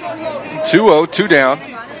 2-0, 2 down.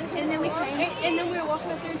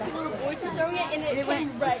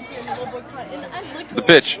 The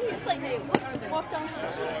pitch.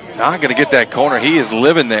 Not going to get that corner. He is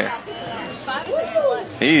living there.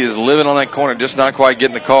 He is living on that corner, just not quite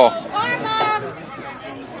getting the call.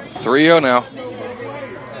 3-0 now.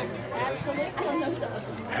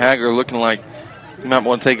 Hagler looking like he might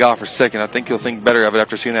want to take off for second. I think he'll think better of it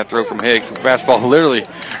after seeing that throw from Higgs. Fastball literally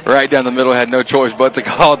right down the middle, had no choice but to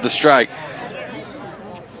call it the strike.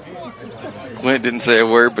 Clint didn't say a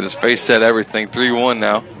word, but his face said everything. 3-1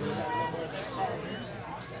 now.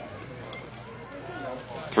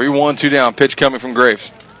 3-1, 2 down. Pitch coming from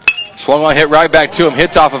Graves. Swung on, hit right back to him.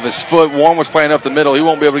 Hits off of his foot. Warren was playing up the middle. He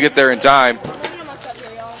won't be able to get there in time.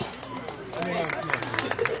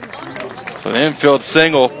 So an infield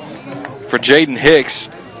single for Jaden Hicks.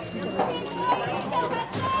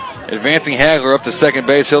 Advancing Hagler up to second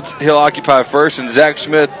base. He'll occupy first, and Zach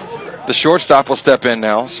Smith, the shortstop, will step in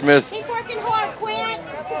now. Smith.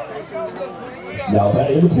 Now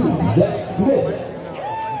batting number 2, Zach Smith.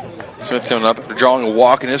 Smith coming up after drawing a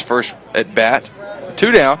walk in his first at bat.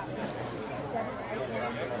 2 down.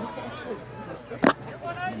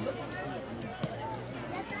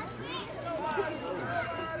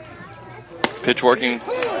 Pitch working.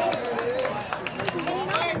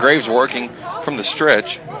 Graves working from the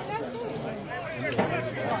stretch.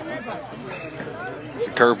 It's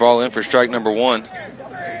a curveball in for strike number 1.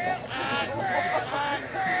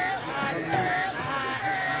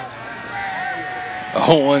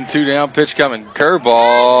 Oh, 1-2 down. Pitch coming.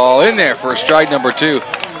 Curveball in there for strike number 2.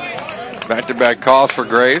 Back-to-back calls for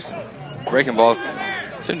Graves. Breaking ball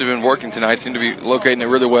seemed to have been working tonight. Seemed to be locating it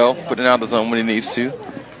really well. Putting it out the zone when he needs to.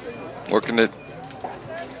 Working it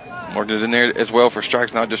in there as well for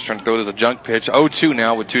strikes, not just trying to throw it as a junk pitch. 0-2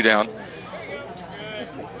 now with 2 down.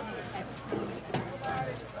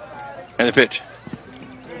 And the pitch.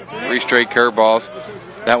 3 straight curveballs.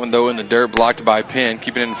 That one, though, in the dirt, blocked by Penn,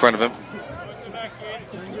 keeping it in front of him.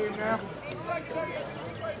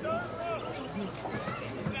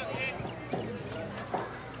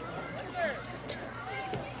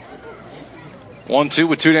 One, 2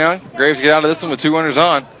 with 2 down. Graves get out of this one with 2 runners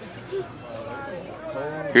on.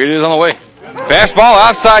 Here it is on the way. Fastball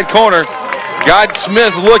outside corner. Got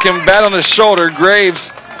Smith looking, bat on his shoulder.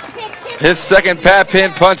 Graves, his second Pat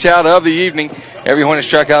Penn punch out of the evening. Every Hornet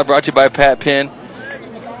strikeout brought to you by Pat Penn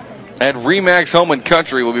at Remax Home and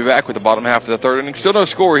Country. We'll be back with the bottom half of the third inning. Still no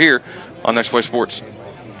score here on Next Play Sports.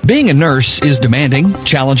 Being a nurse is demanding,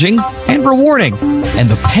 challenging, and rewarding, and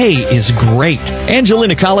the pay is great.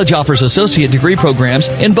 Angelina College offers associate degree programs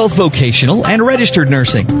in both vocational and registered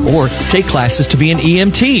nursing, or take classes to be an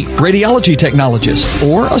EMT, radiology technologist,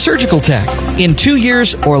 or a surgical tech. In 2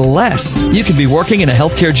 years or less, you can be working in a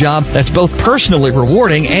healthcare job that's both personally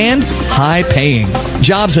rewarding and high paying.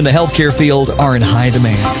 Jobs in the healthcare field are in high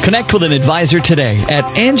demand. Connect with an advisor today at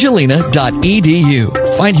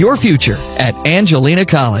angelina.edu. Find your future at Angelina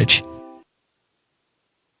College.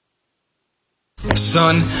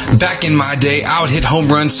 Son, back in my day, I would hit home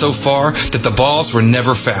runs so far that the balls were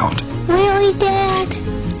never found. Really, Dad?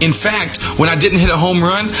 In fact, when I didn't hit a home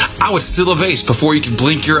run, I would steal a base before you could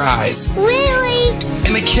blink your eyes. Really?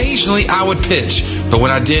 And occasionally I would pitch, but when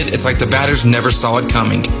I did, it's like the batters never saw it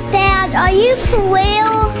coming. Dad, are you for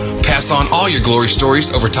real? Pass on all your glory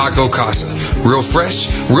stories over Taco Casa. Real fresh,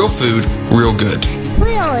 real food, real good.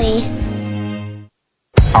 Really?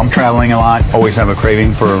 I'm traveling a lot, always have a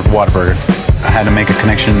craving for Whataburger. I had to make a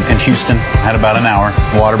connection in Houston, had about an hour.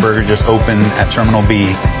 Whataburger just opened at Terminal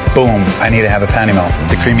B. Boom, I need to have a patty melt.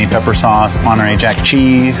 The creamy pepper sauce, Monterey Jack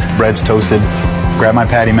cheese, bread's toasted. Grabbed my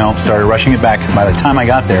patty melt, started rushing it back. By the time I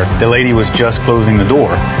got there, the lady was just closing the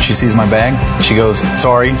door. She sees my bag. She goes,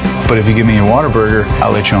 sorry, but if you give me your Whataburger,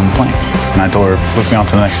 I'll let you on the plane. And I told her, book me on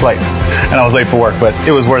to the next flight. And I was late for work, but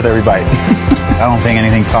it was worth every bite. I don't think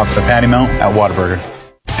anything tops the patty melt at Whataburger.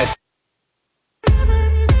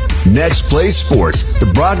 Next Play Sports, the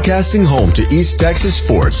broadcasting home to East Texas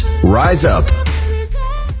sports. Rise up.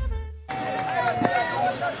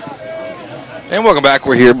 And welcome back.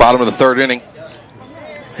 We're here, bottom of the third inning,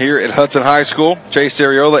 here at Hudson High School. Chase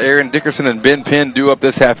Ariola, Aaron Dickerson, and Ben Penn do up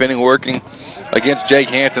this half inning, working against Jake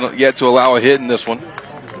Hansen, yet to allow a hit in this one.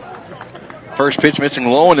 First pitch missing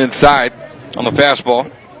low and inside on the fastball.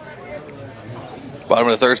 Bottom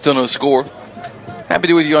of the third, still no score. Happy to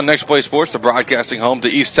be with you on Next Play Sports, the broadcasting home to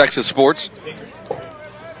East Texas sports.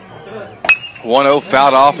 1-0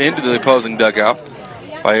 fouled off into the opposing dugout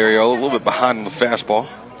by Ariola, a little bit behind on the fastball.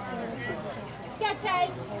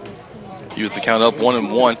 Use the count up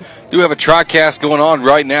 1-1. Do have a TriCast going on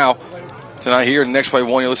right now tonight here in Next Play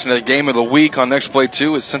 1. You're listening to the game of the week. On Next Play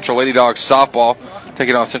 2, it's Central Lady Dogs softball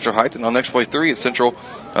taking on Central Heights. And on Next Play 3, it's Central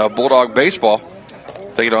Bulldog baseball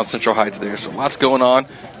taking on Central Heights there. So lots going on.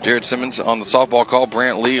 Jared Simmons on the softball call.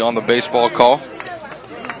 Brant Lee on the baseball call.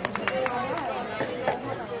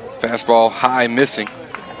 Fastball high missing.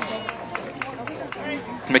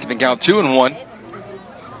 Making the count 2-1.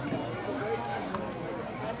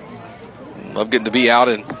 Love getting to be out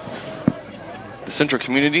in the Central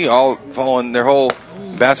community, all following their whole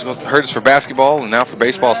basketball, heard us for basketball and now for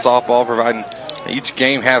baseball, softball, providing each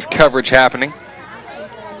game has coverage happening.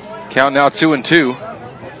 Count now 2-2.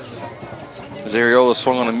 As Ariola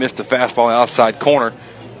swung on and missed the fastball outside corner.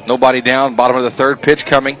 Nobody down, bottom of the third, pitch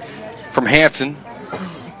coming from Hansen.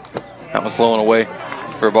 That one's low and away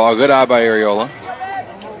for a ball. Good eye by Ariola.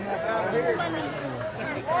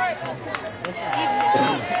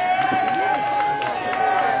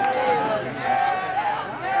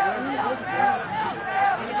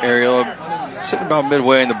 Ariola sitting about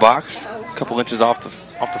midway in the box, a couple inches off the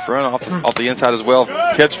front, off the inside as well.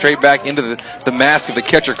 Tipped straight back into the mask of the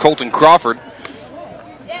catcher, Colton Crawford.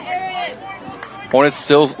 Hornets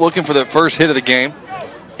still looking for the first hit of the game.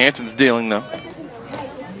 Hansen's dealing though.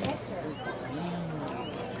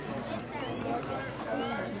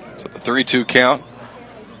 So the 3-2 count.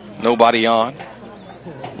 Nobody on.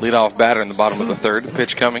 Leadoff batter in the bottom of the third. The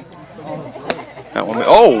pitch coming. That one.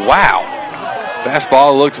 Oh wow!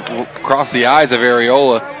 Fastball looked across the eyes of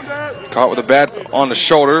Ariola. Caught with a bat on the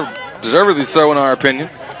shoulder. Deservedly so in our opinion.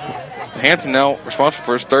 Hansen now responsible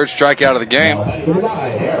for his third strikeout of the game.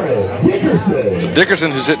 So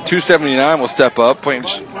Dickerson, who's hit .279, will step up,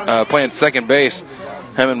 playing second base.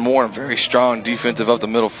 Him and Moore, a very strong defensive up the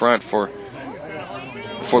middle front for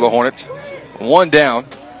the Hornets. One down.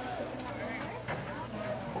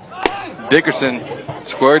 Dickerson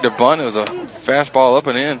squared to bunt. It was a fastball up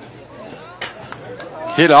and in.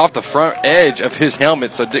 Hit off the front edge of his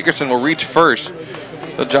helmet, so Dickerson will reach first.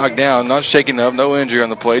 He'll jog down, not shaking up, no injury on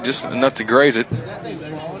the play, just enough to graze it.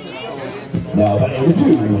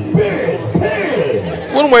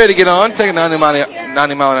 One way to get on, take a 90 mile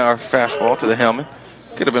an hour fastball to the helmet.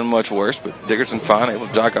 Could have been much worse, but Dickerson fine, able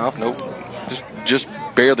to jog off. Nope, just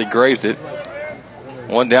barely grazed it.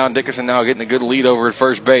 One down. Dickerson now getting a good lead over at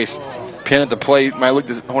first base. Penn at the plate. Might look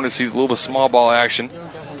to Hornets see a little bit of small ball action.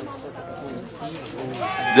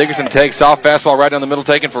 Dickerson takes off. Fastball right down the middle,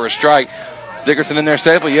 taken for a strike. Dickerson in there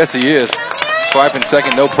safely? Yes, he is. Swiping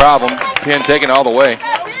second, no problem. Penn taking all the way.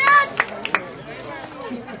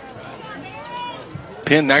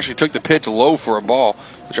 Penn actually took the pitch low for a ball.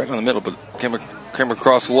 It's right down the middle, but came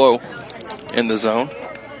across low in the zone.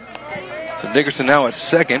 So Dickerson now at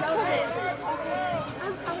second.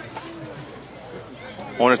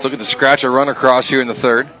 Hornets looking to scratch a run across here in the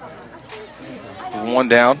third. One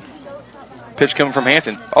down. Pitch coming from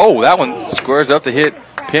Hampton. Oh, that one squares up to hit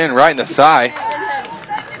Penn right in the thigh.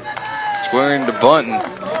 Squaring to Bunton.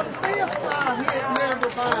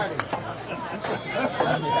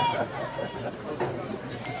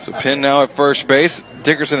 So Penn now at first base.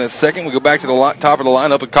 Dickerson at second. We go back to the top of the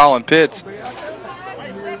lineup with Colin Pitts.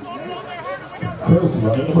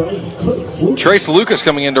 Trace Lucas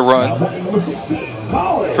coming in to run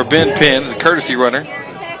for Ben Penn as a courtesy runner.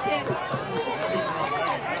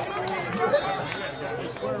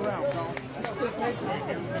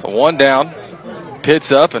 So one down.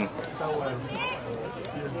 Pitts up and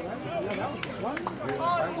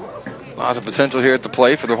lots of potential here at the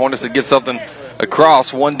plate for the Hornets to get something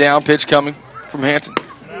across. One down, pitch coming from Hanson.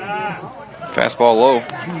 Fastball low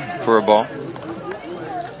for a ball.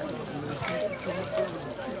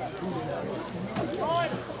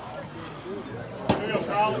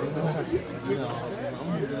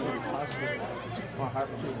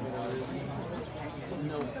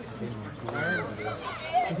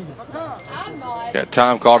 Got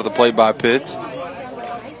time called at the plate by Pitts.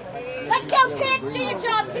 Let's go, Pitts. Do your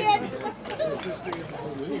job, kid.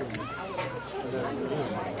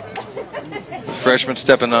 Freshman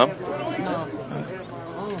stepping up.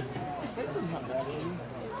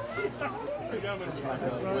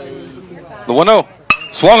 The 1-0.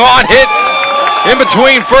 Swung on, hit in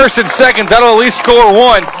between first and second. That'll at least score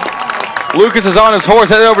one. Lucas is on his horse,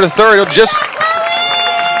 headed over to third. It'll just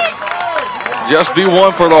be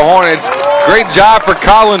one for the Hornets. Great job for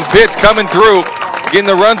Colin Pitts coming through, getting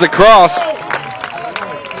the runs across.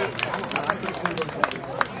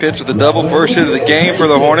 Pitts with the double, first hit of the game for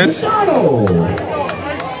the Hornets.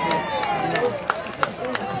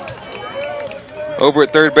 Over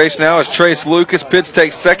at third base now is Trace Lucas. Pitts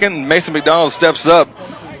takes second, and Mason McDonald steps up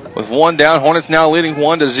with one down. Hornets now leading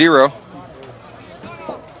 1-0.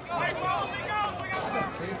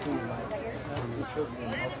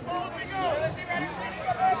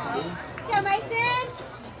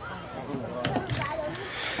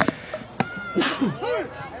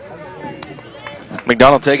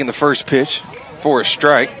 McDonald taking the first pitch for a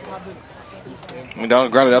strike.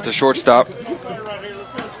 McDonald grounded out to shortstop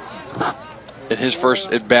at his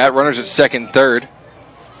first at bat. Runners at second and third.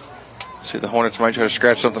 See, the Hornets might try to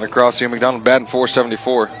scratch something across here. McDonald batting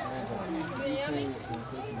 .474.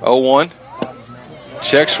 0-1.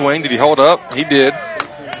 Check swing. Did he hold up? He did.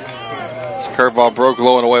 His curveball broke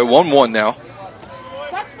low and away. 1-1 now.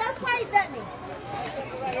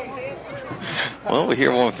 Well, we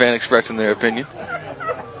hear one fan expressing their opinion.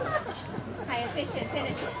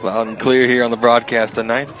 Loud and clear here on the broadcast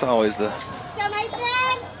tonight. It's always the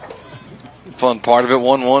fun part of it.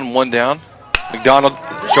 1-1, one down. McDonald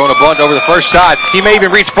showing a bunt over the first side. He may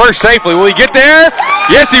even reach first safely. Will he get there?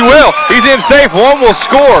 Yes, he will. He's in safe. One will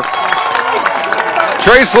score.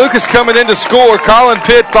 Trace Lucas coming in to score. Colin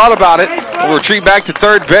Pitts thought about it. We'll retreat back to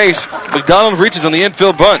third base. McDonald reaches on the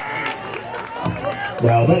infield bunt.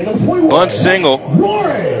 Bunt single.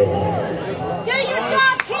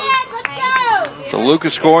 So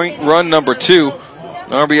Lucas scoring run number 2.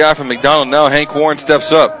 RBI from McDonald. Now Hank Warren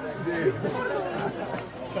steps up.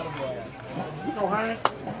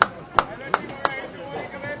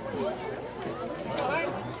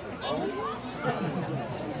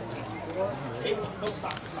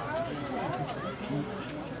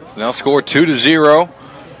 So now score 2-0.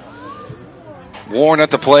 Warren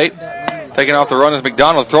at the plate. Taking off the run is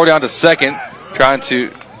McDonald. Throw down to second. Trying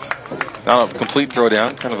to, not a complete throw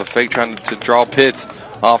down, kind of a fake, trying to draw Pitts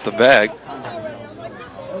off the bag.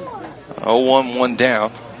 0-1, one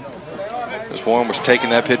down. This Warren was taking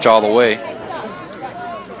that pitch all the way.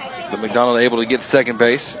 But McDonald able to get second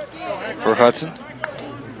base for Hudson.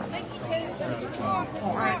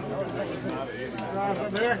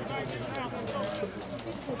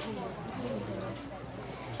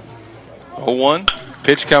 Oh-1,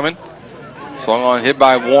 pitch coming. Swung on, hit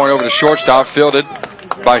by Warren over the shortstop, fielded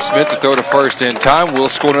by Smith to throw to first in time. Will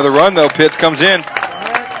score another run, though. Pitts comes in.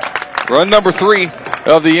 Run number 3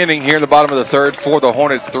 of the inning here in the bottom of the third for the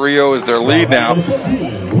Hornets. 3-0 is their lead now.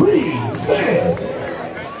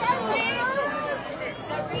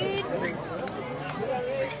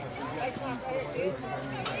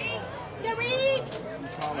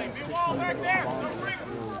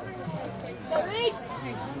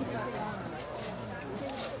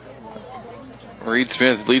 Reed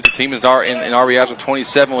Smith leads the team in RBIs with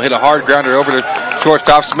 27. Will hit a hard grounder over to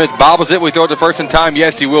shortstop. Smith bobbles it. We throw it to first in time.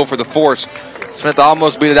 Yes, he will for the force. Smith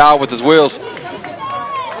almost beat it out with his wheels.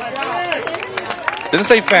 Didn't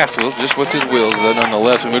say fast wheels, just with his wheels. But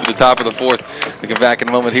nonetheless, we move to the top of the fourth. We'll get back in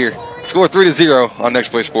a moment here. Score 3-0 on Next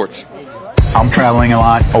Play Sports. I'm traveling a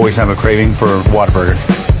lot. Always have a craving for Whataburger.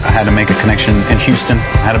 I had to make a connection in Houston.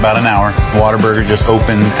 Had about an hour. Whataburger just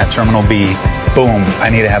opened at Terminal B. Boom, I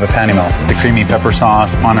need to have a patty melt. The creamy pepper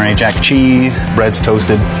sauce, Monterey Jack cheese, bread's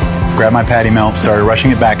toasted. Grabbed my patty melt, started rushing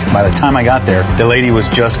it back. By the time I got there, the lady was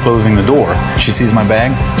just closing the door. She sees my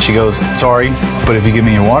bag. She goes, sorry, but if you give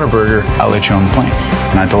me your Whataburger, I'll let you on the plane.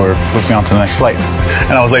 And I told her, book me on to the next flight.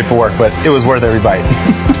 And I was late for work, but it was worth every bite.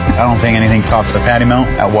 I don't think anything tops the patty melt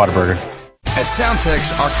at Whataburger. At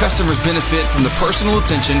Soundtex, our customers benefit from the personal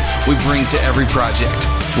attention we bring to every project.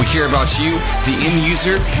 We care about you, the end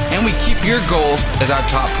user, and we keep your goals as our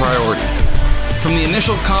top priority. From the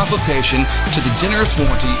initial consultation to the generous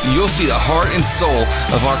warranty, you'll see the heart and soul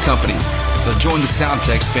of our company. So join the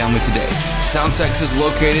Soundtex family today. Soundtex is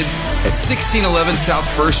located at 1611 South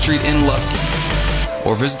 1st Street in Lufkin.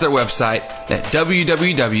 Or visit their website at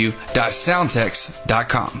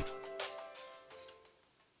www.soundtex.com.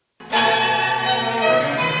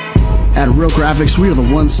 At Real Graphics, we are the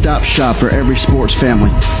one-stop shop for every sports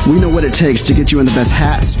family. We know what it takes to get you in the best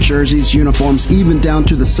hats, jerseys, uniforms, even down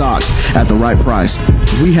to the socks at the right price.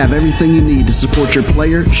 We have everything you need to support your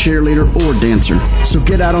player, cheerleader, or dancer. So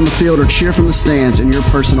get out on the field or cheer from the stands in your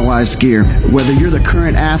personalized gear. Whether you're the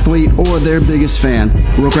current athlete or their biggest fan,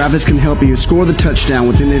 Real Graphics can help you score the touchdown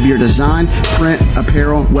with any of your design, print,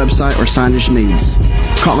 apparel, website, or signage needs.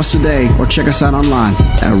 Call us today or check us out online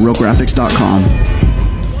at realgraphics.com.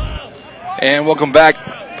 And welcome back.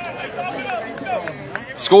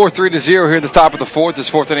 Score 3-0 here at the top of the fourth. This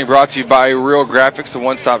fourth inning brought to you by Real Graphics, the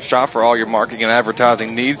one-stop shop for all your marketing and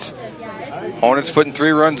advertising needs. Hornets putting 3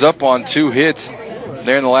 runs up on 2 hits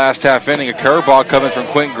there in the last half inning. A curveball coming from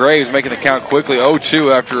Quentin Graves, making the count quickly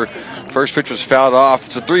 0-2 after first pitch was fouled off.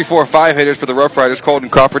 It's a 3-4-5 hitters for the Rough Riders. Colton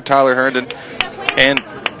Crawford, Tyler Herndon, and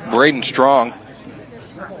Braden Strong.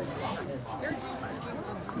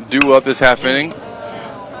 Due up this half inning.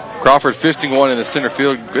 Crawford fisting one in the center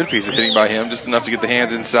field. Good piece of hitting by him, just enough to get the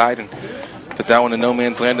hands inside and put that one in no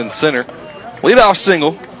man's land in center. Leadoff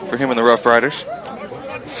single for him and the Rough Riders.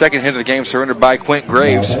 Second hit of the game surrendered by Quint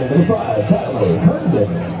Graves.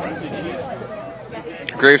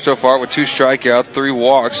 Graves so far with 2 strikeouts, 3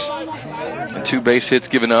 walks, and 2 base hits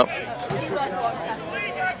given up.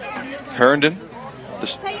 Herndon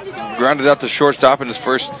grounded out to shortstop in his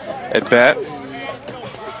first at bat.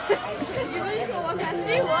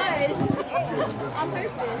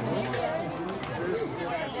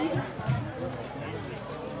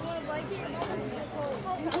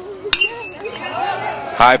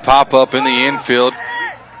 High pop-up in the infield.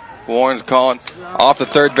 Warren's calling off the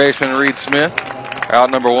third baseman, Reed Smith.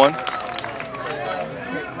 Out number 1.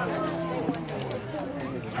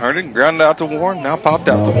 Herndon grounded out to Warren. Now popped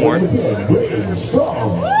out to Warren.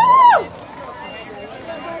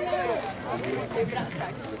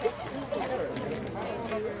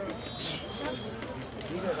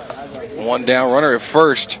 One down runner at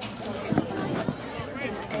first.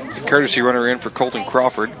 It's a courtesy runner in for Colton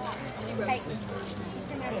Crawford.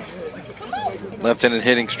 Left-handed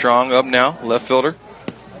hitting Strong up now, left fielder.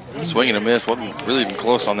 Swing and a miss, wasn't really even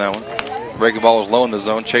close on that one. Breaking ball was low in the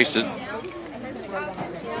zone, chased it.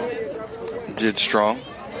 Did Strong.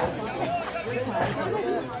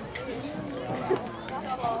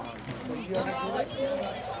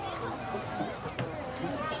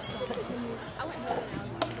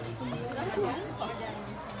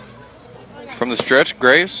 From the stretch,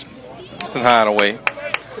 Graves, just high and away.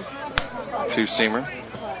 2-seamer.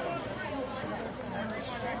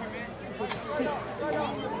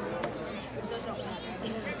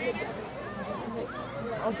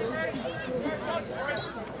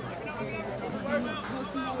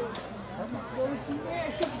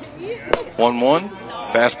 One.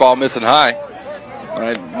 Fastball missing high. All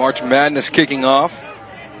right, March Madness kicking off.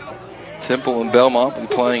 Temple and Belmont will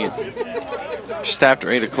be playing it just after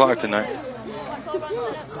 8 o'clock tonight.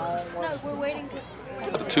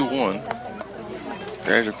 The 2-1.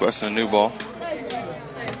 Graves requesting a new ball.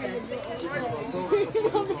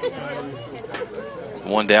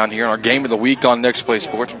 One down here on our game of the week on Next Play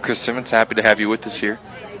Sports. I'm Chris Simmons. Happy to have you with us here.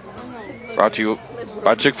 Brought to you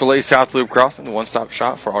by Chick-fil-A South Loop Crossing, the one-stop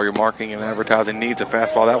shop for all your marketing and advertising needs. A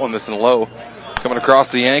fastball, that one missing low. Coming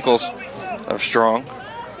across the ankles of Strong.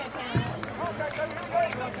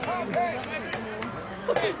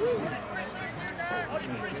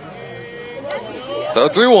 So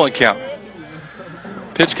 3-1 count.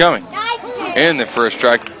 Pitch coming. And the first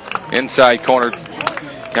strike. Inside corner.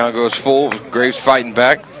 Count goes full. Graves fighting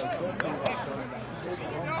back.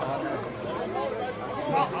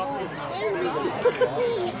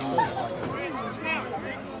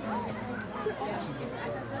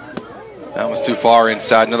 That was too far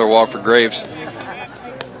inside. Another walk for Graves.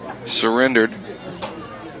 Surrendered.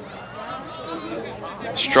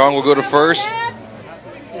 Strong will go to first.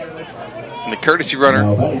 And the courtesy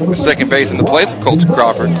runner, second base in the place of Colton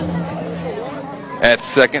Crawford. At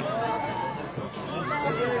second.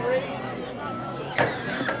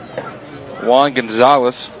 Juan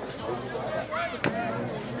Gonzalez.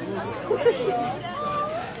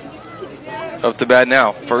 Up to bat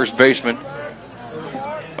now. First baseman.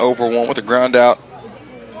 Over one with a ground out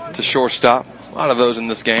to shortstop. A lot of those in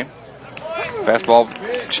this game. Fastball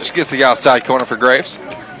just gets the outside corner for Graves.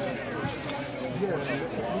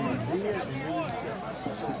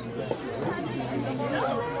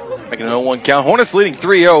 Making an 0-1 count. Hornets leading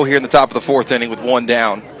 3-0 here in the top of the fourth inning with one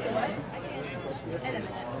down.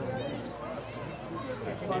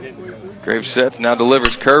 Graves sets, now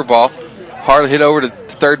delivers. Curveball. Hard hit over to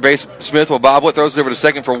third base. Smith will bob it, throws it over to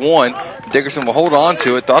second for one. Dickerson will hold on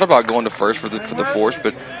to it. Thought about going to first for the force,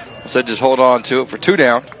 but said just hold on to it for 2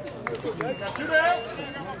 down.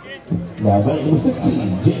 Now batting number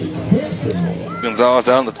 16, Jake Hansen. Gonzalez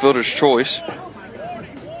out on the fielder's choice.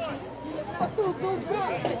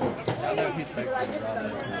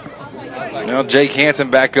 Now Jake Hansen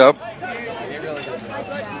back up.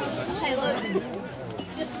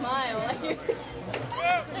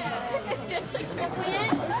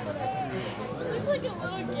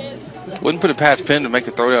 Wouldn't put it past Penn to make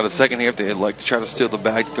a throw down a second here if they'd like to try to steal the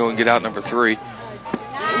bag, go and get out number 3.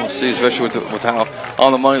 We'll see, especially with how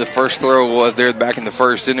on the money the first throw was there back in the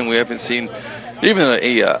first inning. We haven't seen even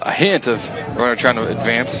a hint of runner trying to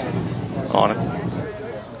advance on it.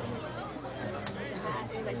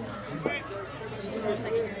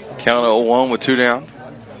 Count 0-1 with 2 down.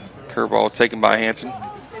 Curveball taken by Hansen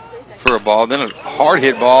for a ball. Then a hard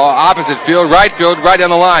hit ball, opposite field, right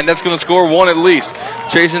down the line. That's going to score 1 at least.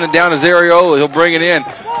 Chasing it down is Ariola. He'll bring it in.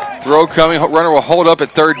 Throw coming. Runner will hold up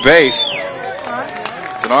at third base.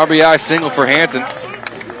 It's an RBI single for Hansen.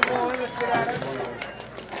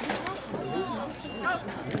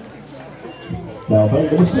 Now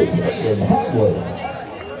batting number 6, Aiden Hagler.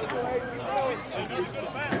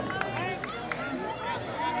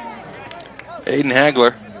 Aiden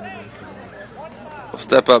Hagler will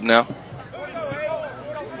step up now.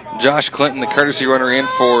 Josh Clinton, the courtesy runner, in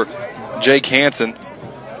for Jake Hansen.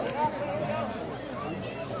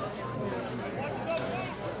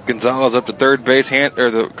 Gonzalez up to third base,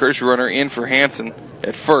 the courtesy runner in for Hansen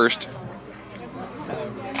at first.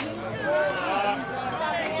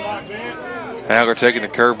 Hagler taking the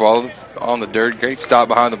curveball on the dirt. Great stop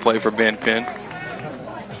behind the plate for Ben Penn.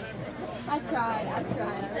 I tried.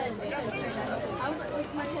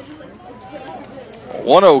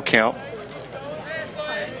 1-0 count.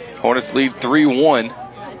 Hornets lead 3-1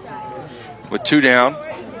 with 2 down.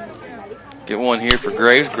 Get one here for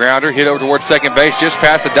Graves. Grounder hit over towards second base, just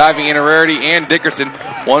past the diving Inararity and Dickerson.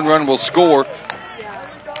 1 run will score.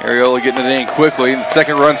 Ariola getting it in quickly. And the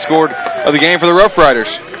second run scored of the game for the Rough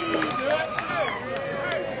Riders.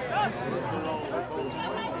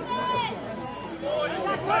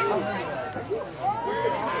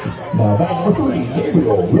 Now batting number 3,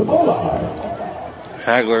 Gabriel Rebola.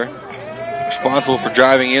 Hagler responsible for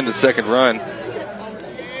driving in the second run.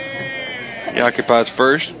 He occupies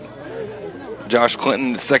first. Josh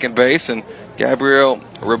Clinton at second base, and Gabriel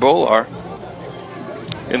Rebola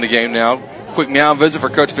in the game now. Quick mound visit for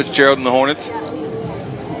Coach Fitzgerald and the Hornets.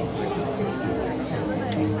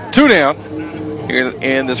 2 down here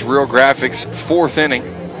in this Real Graphics 4th inning.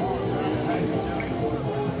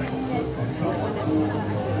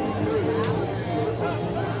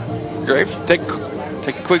 Graves, take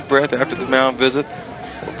a quick breath after the mound visit.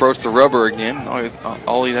 Approach the rubber again.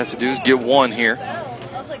 All he has to do is get one here. I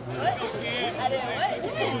was like, what? I didn't what?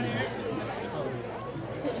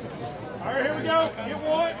 All right, here we go. Get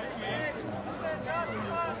one.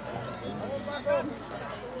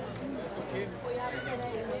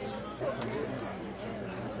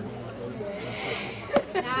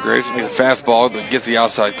 Graves makes a fastball that gets the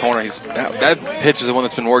outside corner. That pitch is the one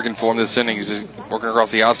that's been working for him this inning. He's just working across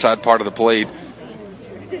the outside part of the plate.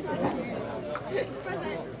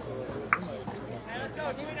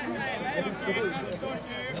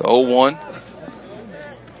 So 0-1.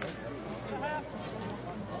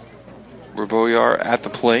 Reboyar at the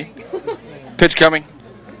plate. Pitch coming.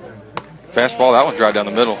 Fastball, that one drive down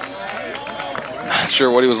the middle. Not sure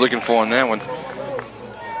what he was looking for on that one.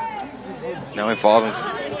 Now he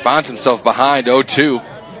finds himself behind 0-2.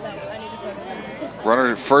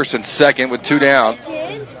 Runner at first and second with 2 down.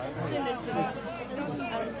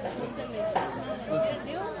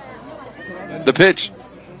 The pitch.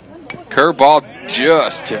 Curveball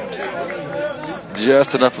just tipped.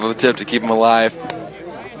 Just enough of a tip to keep him alive.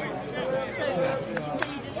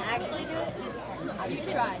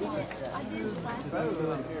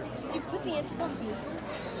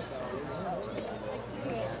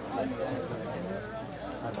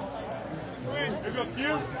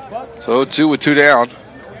 So 0-2 with 2 down.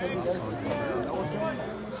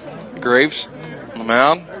 Graves on the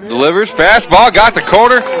mound. Delivers. Fastball. Got the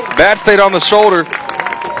corner. Bat stayed on the shoulder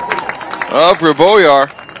of Reboyar.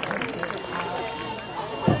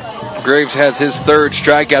 Graves has his 3rd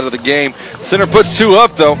strikeout of the game. Center puts 2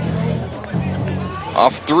 up, though.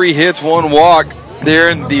 Off 3 hits, 1 walk.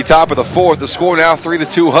 There in the top of the 4th. The score now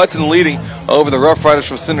 3-2. Hudson leading over the Rough Riders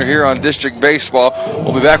from Center here on District Baseball.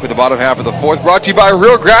 We'll be back with the bottom half of the 4th. Brought to you by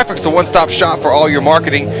Real Graphics, the one-stop shop for all your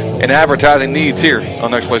marketing and advertising needs here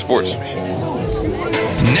on Next Play Sports.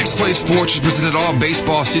 Next Play Sports is presented all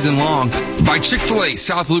baseball season long by Chick-fil-A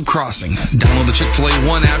South Loop Crossing. Download the Chick-fil-A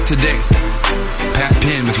One app today. Pat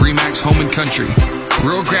Penn with RE/MAX Home and Country.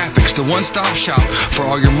 Real Graphics, the one-stop shop for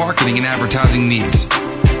all your marketing and advertising needs.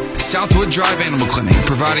 Southwood Drive Animal Clinic,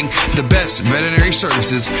 providing the best veterinary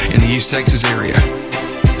services in the East Texas area.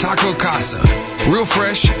 Taco Casa, real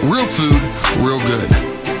fresh, real food, real good.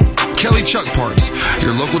 Kelly Chuck Parts,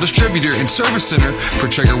 your local distributor and service center for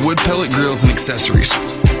Traeger wood pellet grills and accessories.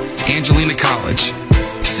 Angelina College,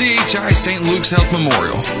 CHI St. Luke's Health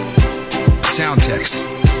Memorial, Soundtex,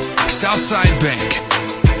 Southside Bank,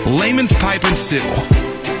 Lehman's Pipe and Steel,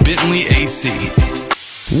 Bentley AC,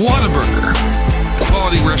 Whataburger,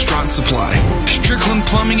 Quality Restaurant Supply, Strickland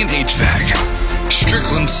Plumbing and HVAC,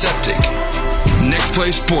 Strickland Septic, Next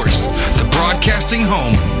Play Sports, the broadcasting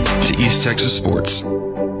home to East Texas sports.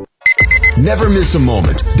 Never miss a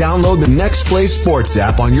moment. Download the Next Play Sports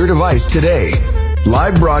app on your device today.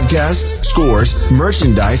 Live broadcasts, scores,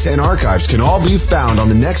 merchandise, and archives can all be found on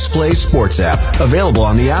the Next Play Sports app, available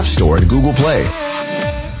on the App Store and Google Play.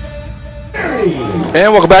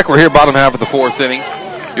 And welcome back. We're here bottom half of the 4th inning.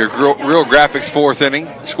 Your Real Graphics 4th inning.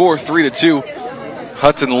 Score 3-2.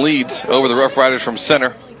 Hudson leads over the Rough Riders from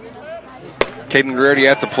Center. Caden Guerrero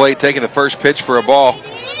at the plate, taking the first pitch for a ball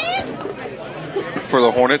for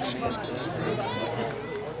the Hornets.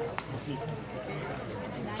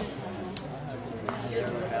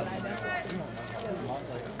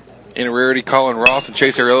 In rarity, Colin Ross and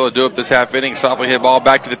Chase Ariello do up this half inning. Softly hit ball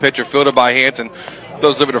back to the pitcher, fielded by Hanson.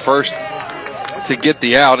 Throws over to first to get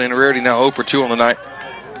the out. In rarity now 0 for 2 on the night.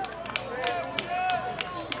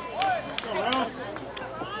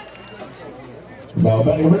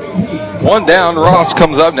 One down. Ross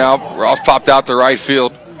comes up now. Ross popped out to right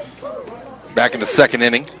field. Back in the 2nd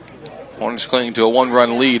inning. Hornets clinging to a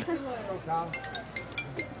 1-run lead.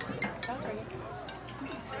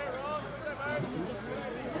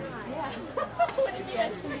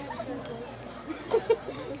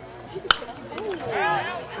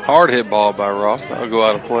 Hard hit ball by Ross. That'll go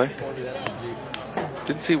out of play.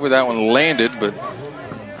 Didn't see where that one landed, but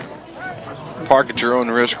park at your own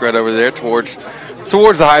risk right over there towards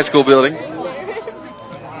the high school building.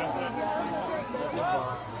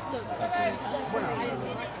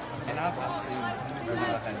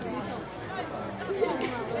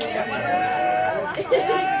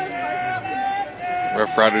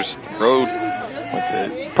 Rough Riders Road with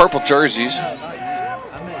the purple jerseys,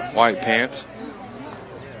 white pants.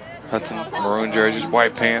 Hudson maroon jerseys,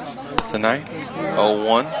 white pants tonight.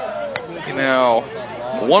 0-1. Now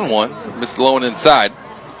 1-1. Mr. Lowen inside.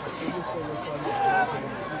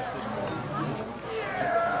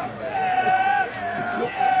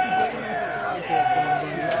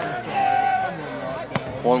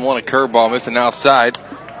 A curveball missing outside.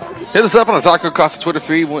 Hit us up on the Taco Casa Twitter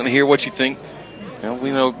feed. We want to hear what you think. You know,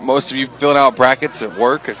 we know most of you filling out brackets at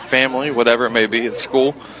work, at family, whatever it may be, at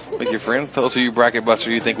school, with your friends. Tell us who your bracket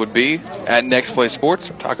buster you think would be at Next Play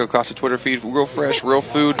Sports. Taco Casa Twitter feed. Real fresh, real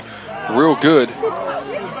food, real good.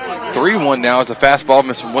 3-1 now as a fastball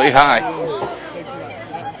missing way high.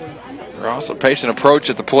 We're also patient approach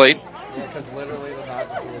at the plate.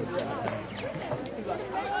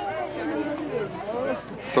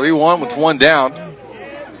 3-1 with 1 down.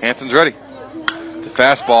 Hanson's ready. The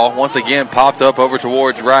fastball once again popped up over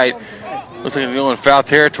towards right. Looks like he's going foul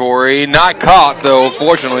territory. Not caught though,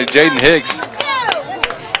 fortunately. Jaden Hicks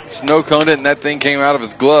snow-coned it and that thing came out of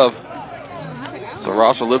his glove. So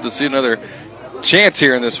Ross will live to see another chance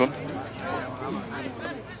here in this one.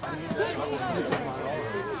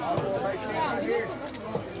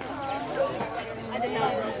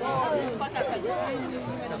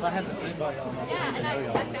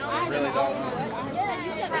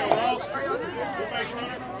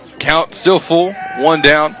 Count still full, 1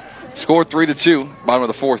 down. Score 3-2. Bottom of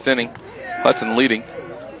the 4th inning. Hudson leading.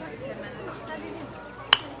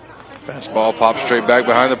 Fastball pops straight back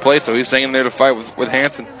behind the plate, so he's hanging there to fight with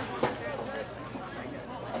Hanson.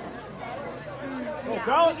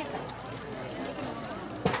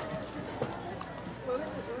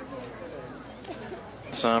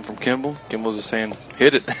 Sign from Kimball. Kimball's just saying,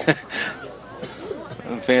 hit it.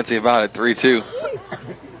 Nothing fancy about it. 3-2.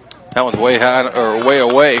 That one's way high or way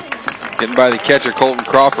away. Getting by the catcher, Colton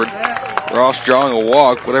Crawford. Ross drawing a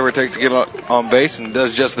walk, whatever it takes to get on base, and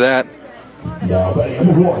does just that.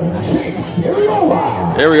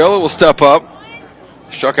 Ariola will step up.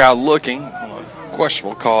 Struck out looking.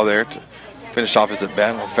 Questionable call there to finish off his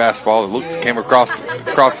at-bat. A fastball that came across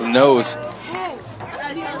the nose.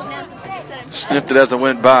 Sniffed it as it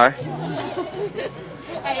went by.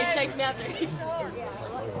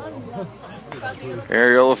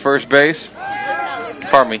 Ariola first base.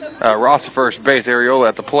 Pardon me. Ross at first base. Ariola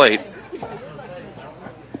at the plate.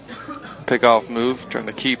 Pickoff move. Trying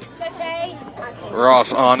to keep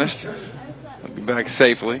Ross honest. He'll be back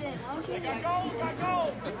safely.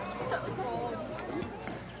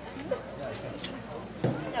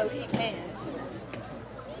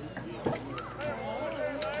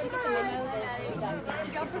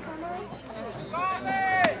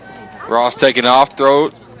 Ross taking off, throw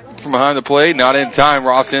from behind the plate, not in time.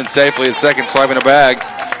 Ross in safely at second, swiping a bag.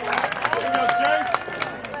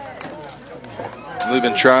 We've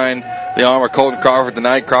been trying the arm of Colton Crawford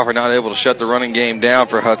tonight. Crawford not able to shut the running game down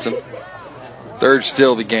for Hudson. Third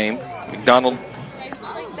still the game. McDonald,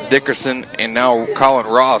 Dickerson, and now Colin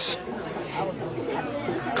Ross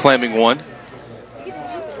claiming one.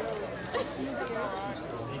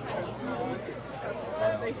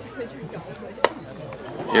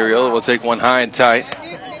 Ariola will take one high and tight. I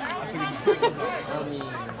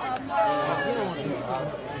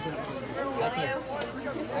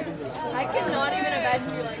cannot even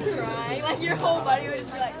imagine you like crying. Like your whole body would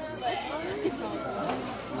just be like.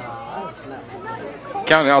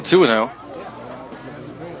 Counting out 2-0.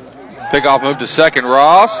 Pickoff move to second.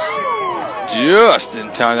 Ross just in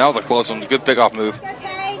time. That was a close one. Good pickoff move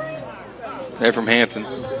there from Hanson.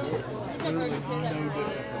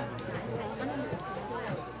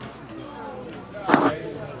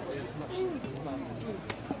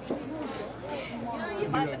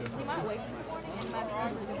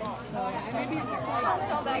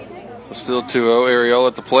 Still 2-0. Ariola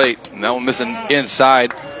at the plate. And that one missing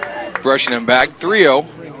inside. Rushing him back. 3-0.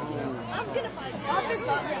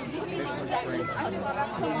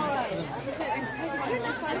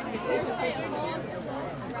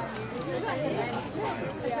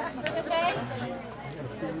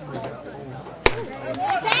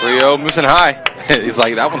 Missing high. He's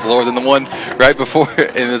like, that one's lower than the one right before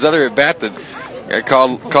in his other at bat that got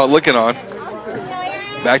called looking on.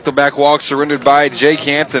 Back-to-back walk surrendered by Jake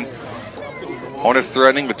Hanson. Hornets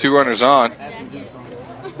threatening with 2 runners on.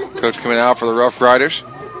 Coach coming out for the Rough Riders.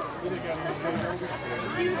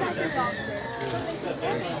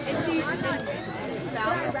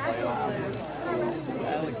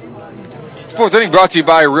 Fourth inning brought to you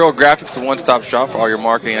by Real Graphics, a one-stop shop for all your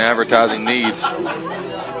marketing and advertising needs.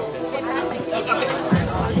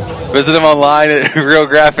 Visit them online at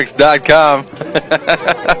realgraphics.com.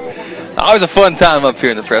 Always a fun time up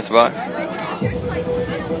here in the press box.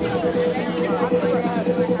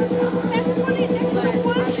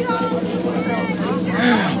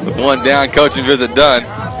 With one down, coaching visit done.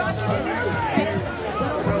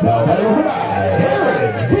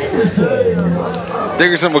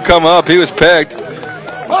 Dickerson will come up. He was pegged.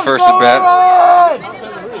 His first at bat.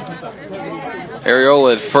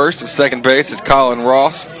 Ariola at first. At second base is Colin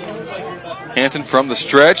Ross. Hanson from the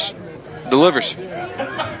stretch delivers.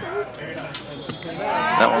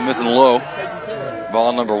 That one missing low.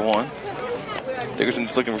 Ball number 1.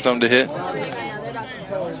 Dickerson's looking for something to hit.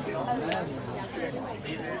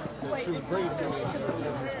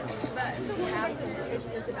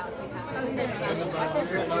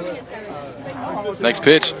 Next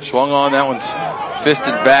pitch, swung on. That one's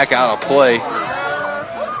fisted back out of play.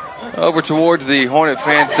 Over towards the Hornet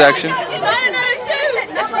fan section.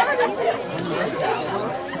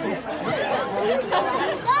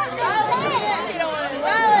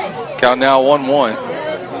 Count now 1-1. I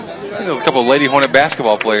think there's a couple of Lady Hornet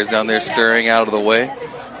basketball players down there scurrying out of the way.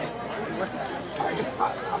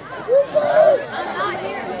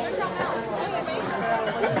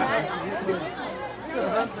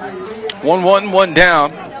 One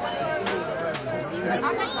down.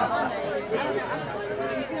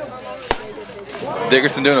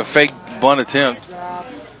 Dickerson doing a fake bunt attempt.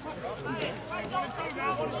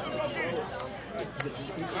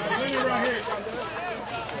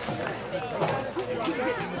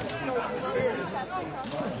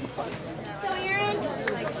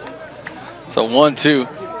 So 1-2.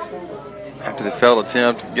 After the failed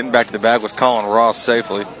attempt, getting back to the bag was Colin Ross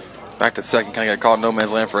safely. Back to second, kind of got caught in no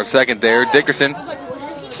man's land for a second there. Dickerson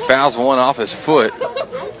fouls one off his foot.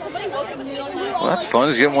 Well, that's fun.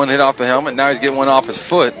 He's getting one hit off the helmet. Now he's getting one off his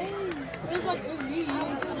foot.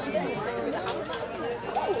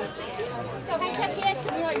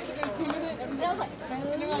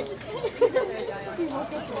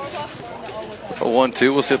 A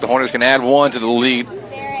 1-2. We'll see if the Hornets can add one to the lead.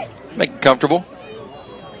 Make it comfortable.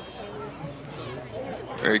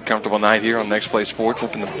 Very comfortable night here on Next Play Sports.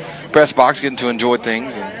 Up in the press box, getting to enjoy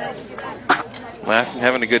things and laughing,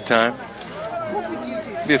 having a good time.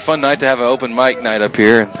 It'll be a fun night to have an open mic night up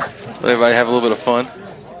here and let everybody have a little bit of fun.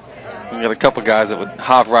 We got a couple guys that would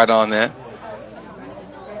hop right on that.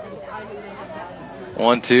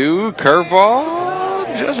 1-2,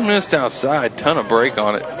 curveball, just missed outside. Ton of break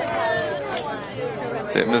on it.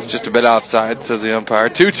 So it missed just a bit outside, says the umpire.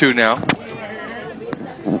 2-2 now,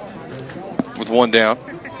 with one down.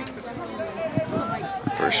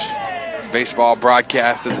 First baseball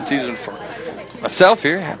broadcast of the season for myself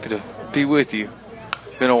here. Happy to be with you.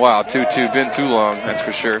 Been a while. 2-2, been too long, that's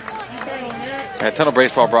for sure. Had a ton of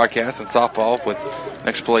baseball broadcasts and softball with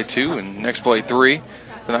Next Play 2 and Next Play 3.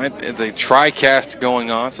 Tonight is a tri-cast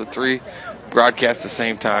going on, so 3 broadcasts at the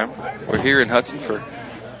same time. We're here in Hudson for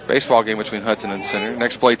baseball game between Hudson and Center.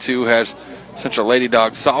 Next Play 2 has Central Lady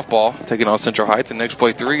Dogs softball taking on Central Heights, and Next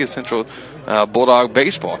Play 3 is Central Bulldog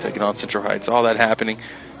baseball taking on Central Heights. All that happening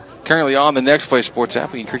currently on the Next Play Sports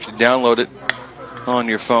app. We encourage you to download it on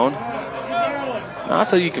your phone. Not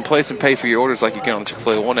so you can place and pay for your orders like you can on the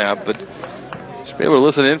Chick-fil-A One app, but just be able to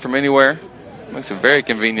listen in from anywhere. Makes it very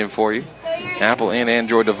convenient for you. Apple and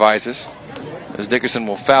Android devices. As Dickerson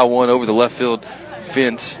will foul one over the left field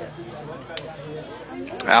fence.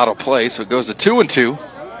 Out of play, so it goes to 2-2.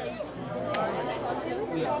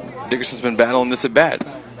 Dickerson's been battling this at bat.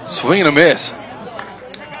 Swing and a miss.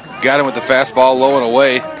 Got him with the fastball low and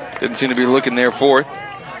away. Didn't seem to be looking there for it.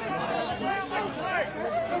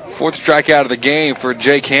 4th strikeout of the game for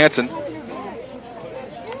Jake Hansen.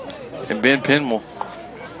 And Ben Penn will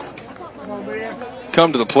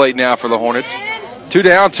come to the plate now for the Hornets. 2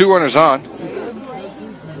 down, 2 runners on.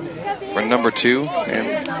 For number 2,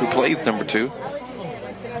 and who plays number 2.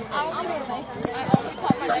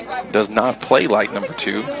 Does not play like number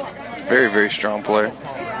 2. Very, very strong player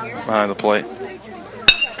behind the plate.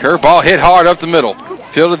 Curveball hit hard up the middle.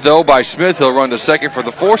 Fielded, though, by Smith. He'll run to second for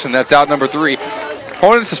the force, and that's out number 3.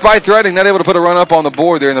 Hornets, despite threatening, not able to put a run up on the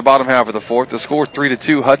board there in the bottom half of the 4th. The score is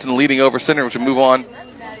 3-2. Hudson leading over Center, which will move on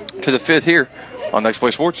to the 5th here on Next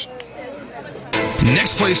Play Sports.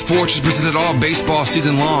 Next Play Sports is presented all baseball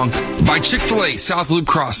season long by Chick-fil-A South Loop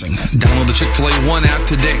Crossing. Download the Chick-fil-A One app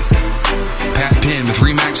today. Pat Penn with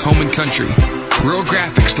RE/MAX Home and Country. Real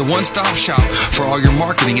Graphics, the one-stop shop for all your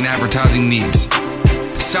marketing and advertising needs.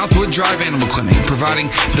 Southwood Drive Animal Clinic, providing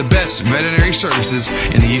the best veterinary services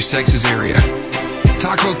in the East Texas area.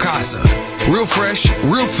 Taco Casa, real fresh,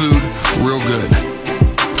 real food, real good.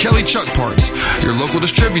 Kelly Chuck Parts, your local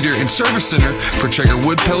distributor and service center for Traeger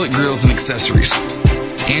wood pellet grills and accessories.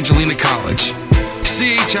 Angelina College,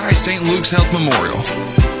 CHI St. Luke's Health Memorial,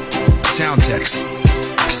 Soundtex,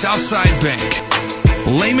 Southside Bank,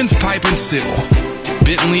 Lehman's Pipe and Steel,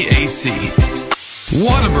 Bentley AC,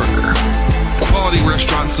 Whataburger, Quality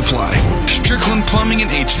Restaurant Supply, Strickland Plumbing and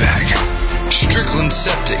HVAC, Strickland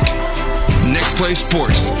Septic, Next Play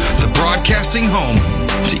Sports, the broadcasting home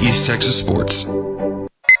to East Texas sports.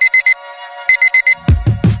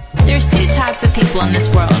 There's 2 types of people in this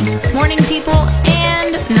world, morning people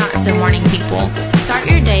and not so morning people. Start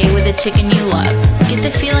your day with a chicken you love. Get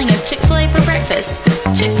the feeling of Chick-fil-A for breakfast.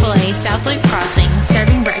 Chick-fil-A South Loop Crossing,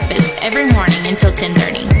 serving breakfast every morning until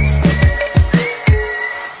 10:30.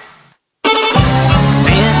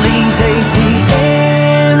 Bentley's AC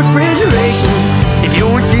and refrigeration. If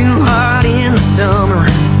you're too hot in the summer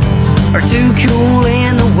or too cool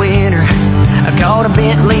in the winter, I called a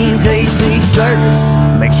Bentley's AC service.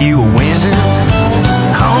 Makes you a winner.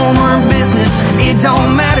 Home or business, it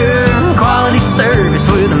don't matter. Quality service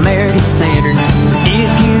with American Standard.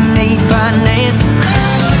 If you need finance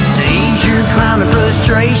to ease your climate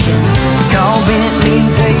frustration, call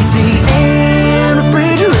Bentley's AC and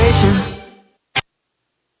refrigeration.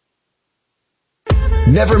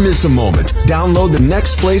 Never miss a moment. Download the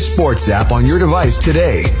Next Play Sports app on your device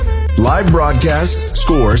today. Live broadcasts,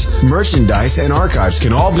 scores, merchandise, and archives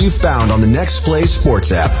can all be found on the Next Play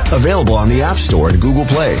Sports app, available on the App Store and Google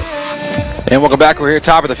Play. And welcome back. We're here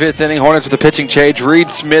top of the 5th inning. Hornets with a pitching change. Reed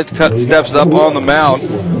Smith steps up on the mound.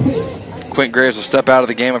 Quint Graves will step out of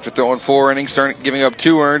the game after throwing 4 innings, giving up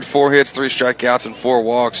 2 earned, 4 hits, 3 strikeouts, and 4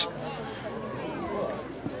 walks.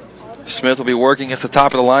 Smith will be working at the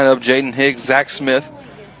top of the lineup. Jaden Higgs, Zach Smith,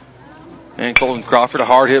 and Colton Crawford. A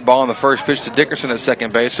hard hit ball on the first pitch to Dickerson at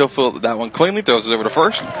second base. He'll field that one cleanly, throws it over to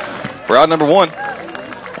first. We're out number 1.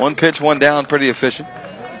 1 pitch, 1 down, pretty efficient.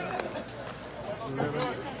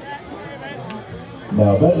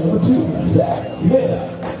 Now batting number 2, Zach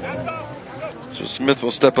Smith. So Smith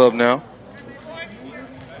will step up now.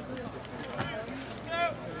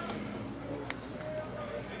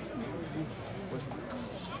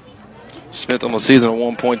 Smith on the season a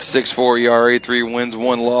 1.64 ERA, 3 wins,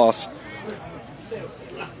 1 loss.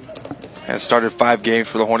 Has started 5 games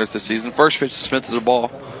for the Hornets this season. First pitch to Smith is a ball.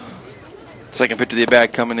 Second pitch to the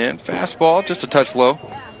bat coming in. Fastball, just a touch low.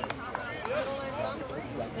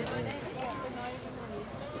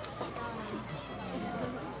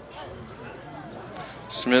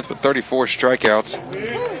 Smith with 34 strikeouts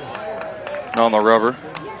on the rubber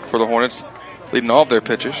for the Hornets, leading all of their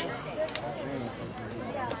pitchers.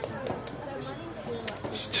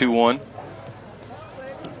 It's 2-1.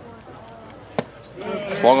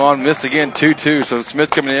 Swung on, missed again, 2-2. So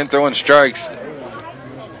Smith coming in, throwing strikes.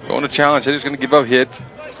 Going to challenge, hitter's going to give up hits.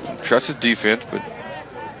 Trust his defense, but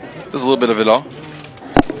there's a little bit of it all.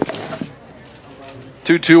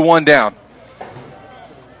 2-2, 1 down.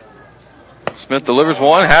 Smith delivers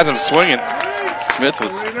one, has him swinging. Smith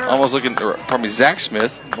was almost looking, or probably Zach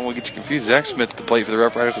Smith. Don't want to get you confused. Zach Smith at the plate for the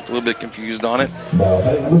Rough Riders, was a little bit confused on it.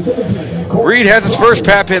 Reed has his first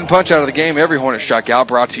Pat Penn punch out of the game. Every Hornet strikeout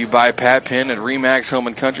brought to you by Pat Penn at RE/MAX Home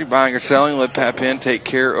and Country. Buying or selling, let Pat Penn take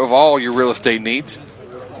care of all your real estate needs.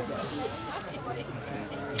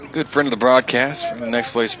 Good friend of the broadcast from the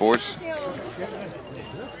Next Play Sports.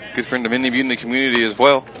 Good friend of many of you in the community as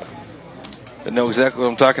well that know exactly what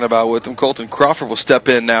I'm talking about with him. Colton Crawford will step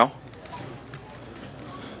in now.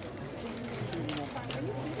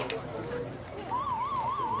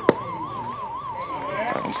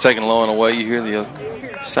 That one's taken low and away. You hear the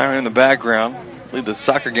siren in the background. I believe the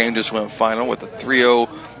soccer game just went final with a 3-0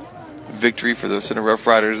 victory for the Center Rough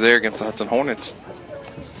Riders there against the Hudson Hornets.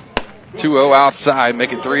 2-0 outside,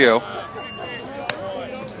 make it 3-0.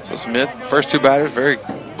 So Smith, first 2 batters, very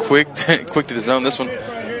quick quick to the zone. This one,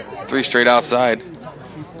 3 straight outside.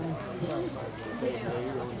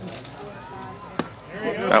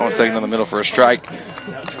 That one's taken on the middle for a strike.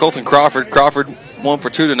 Colton Crawford. Crawford 1 for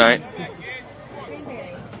 2 tonight.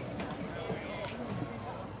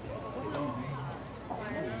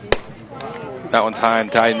 That one's high and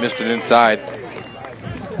tight, missed it inside.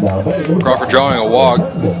 Crawford drawing a walk.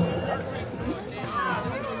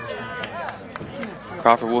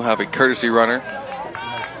 Crawford will have a courtesy runner.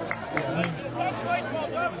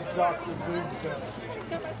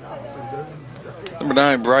 Number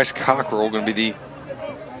 9, Bryce Cockrell, going to be the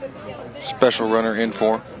special runner in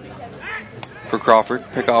for Crawford.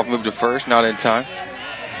 Pickoff move to first, not in time.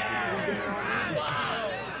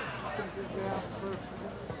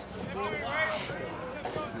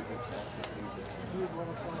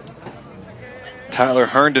 Tyler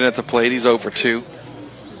Herndon at the plate. He's 0 for 2.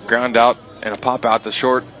 Ground out and a pop out to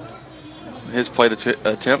short. His plate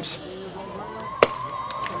attempts.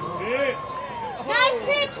 Nice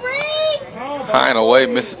pitch, Reed! High and away,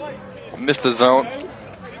 missed the zone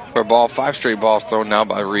for a ball. 5 straight balls thrown now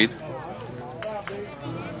by Reed.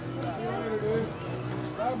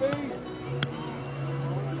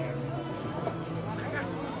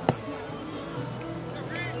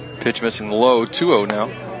 Pitch missing low, 2-0 now.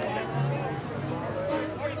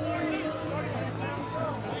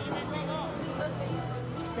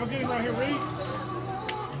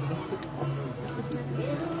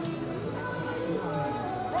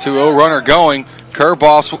 Two-0 runner going.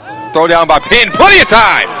 Curveball throw down by Penn. Plenty of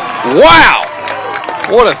time. Wow.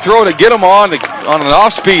 What a throw to get him on an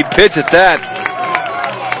off-speed pitch at that.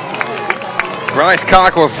 Bryce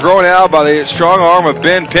Cockrell thrown out by the strong arm of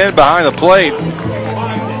Ben Penn behind the plate.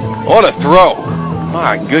 What a throw.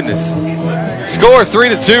 My goodness. Score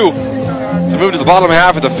 3-2. To move to the bottom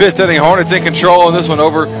half of the 5th inning. Hornets in control on this one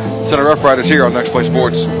over Center Rough Riders here on Next Play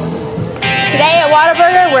Sports. Today at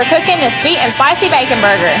Whataburger, we're cooking the sweet and spicy bacon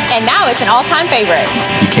burger, and now it's an all-time favorite.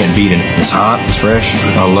 You can't beat it. It's hot, it's fresh.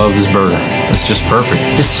 I love this burger. It's just perfect.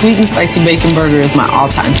 The sweet and spicy bacon burger is my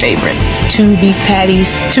all-time favorite. 2 beef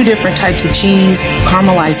patties, 2 different types of cheese,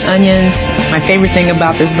 caramelized onions. My favorite thing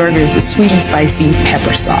about this burger is the sweet and spicy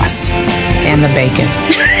pepper sauce and the bacon.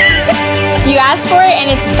 You asked for it, and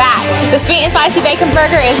it's back. The sweet and spicy bacon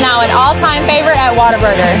burger is now an all-time favorite at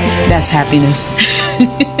Whataburger. That's happiness.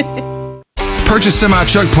 Purchase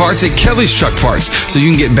semi-truck parts at Kelly's Truck Parts so you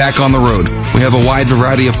can get back on the road. We have a wide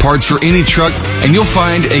variety of parts for any truck, and you'll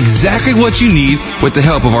find exactly what you need with the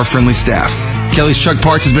help of our friendly staff. Kelly's Truck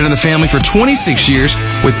Parts has been in the family for 26 years,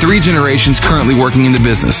 with 3 generations currently working in the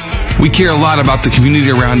business. We care a lot about the community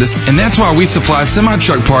around us, and that's why we supply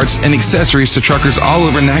semi-truck parts and accessories to truckers all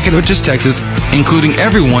over Nacogdoches, Texas, including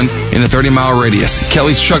everyone in a 30-mile radius.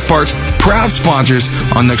 Kelly's Truck Parts, proud sponsors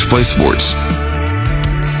on Next Play Sports.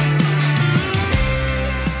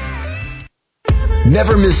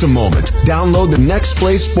 Never miss a moment. Download the Next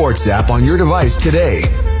Play Sports app on your device today.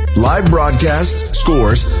 Live broadcasts,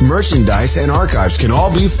 scores, merchandise, and archives can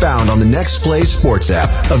all be found on the Next Play Sports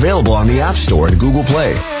app, available on the App Store and Google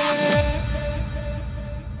Play.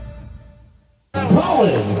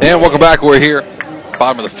 And welcome back. We're here,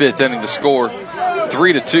 bottom of the 5th inning. The score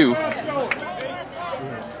 3-2.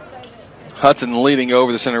 Hudson leading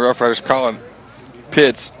over the Center Rough Riders. Colin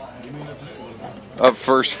Pitts up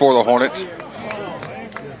first for the Hornets.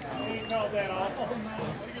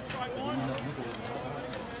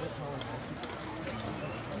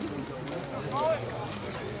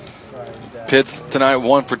 Pitts tonight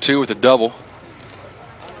 1 for 2 with a double.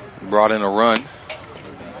 Brought in a run.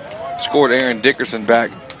 Scored Aaron Dickerson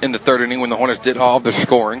back in the 3rd inning when the Hornets did all of their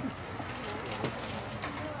scoring.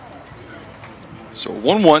 So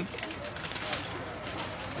 1-1.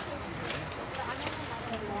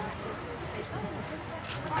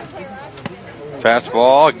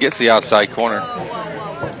 Fastball gets the outside corner.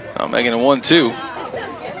 Now making it 1-2.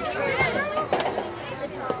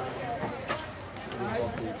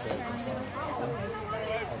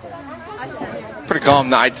 Pretty calm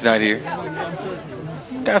night tonight here.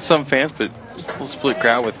 Got some fans, but a little split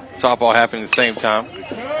crowd with softball happening at the same time.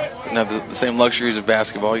 Not the same luxuries of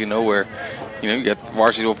basketball, where you got the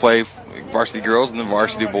varsity will play varsity girls and the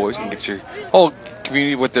varsity boys, and get your whole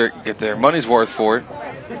community get their money's worth for it.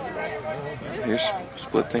 Here's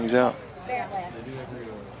split things out.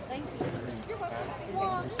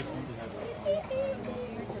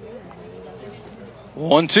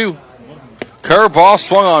 One, 2. Curveball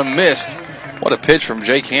swung on, missed. What a pitch from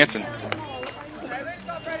Jake Hansen.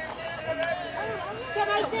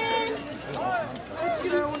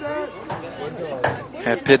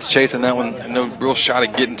 Had Pitts chasing that one, and no real shot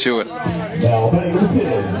at getting to it. Now batting number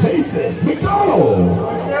 10, Mason McDonald.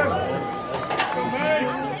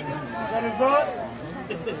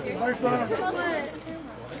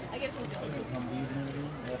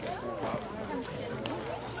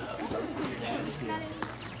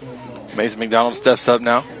 Mason McDonald steps up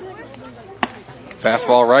now.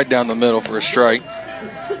 Fastball right down the middle for a strike.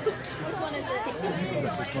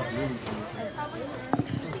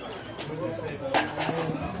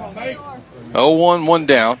 Oh, 1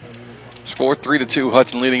 down. Score 3-2.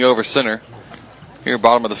 Hudson leading over Center. Here,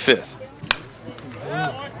 bottom of the 5th.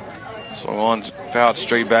 So on fouled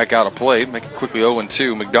straight back out of play. Make it quickly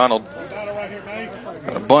 0-2. McDonald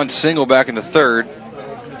got a bunt single back in the 3rd.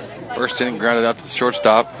 First inning grounded out to the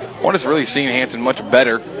shortstop. Hornets really seen Hansen much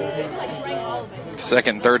better.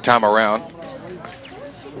 Second and 3rd time around.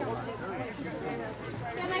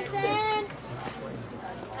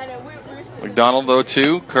 McDonald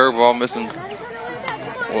 0-2. Curveball missing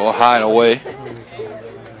a little high and away.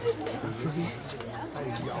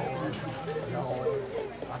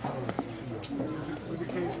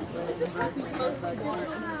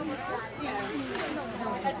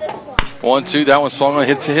 One, 2. That one swung on,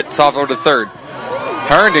 hit soft over to 3rd.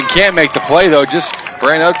 Herndon can't make the play though. Just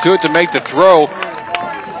ran up to it to make the throw.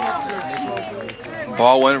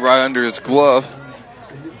 Ball went right under his glove.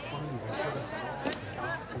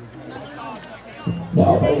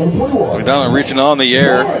 McDonald reaching on the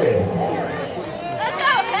air.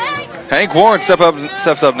 Hank Warren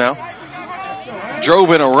steps up now. Drove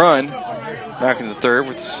in a run back in the 3rd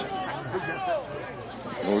with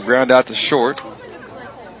a little ground out to short.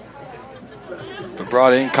 But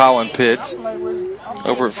brought in Colin Pitts.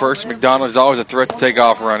 Over at first, McDonald is always a threat to take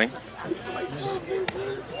off running.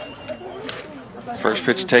 First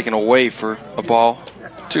pitch taken away for a ball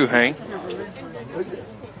to Hank.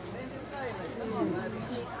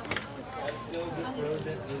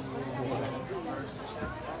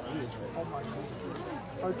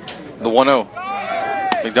 The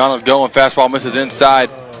 1-0. McDonald going, fastball misses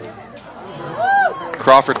inside.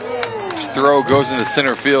 Crawford's throw goes into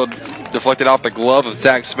center field, deflected off the glove of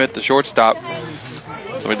Zach Smith, the shortstop.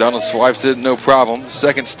 So McDonald swipes it, no problem.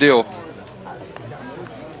 Second steal.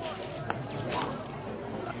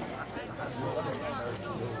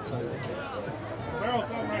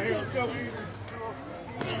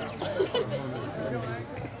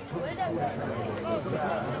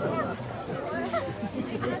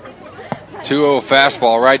 .20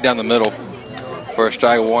 fastball right down the middle for a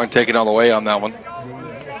strike. Warren taking all the way on that one.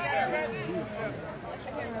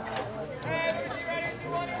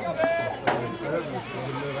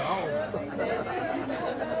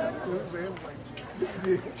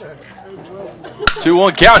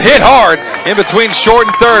 Two-one count, hit hard in between short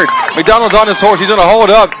and third. McDonald's on his horse. He's going to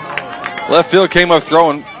hold up. Left field came up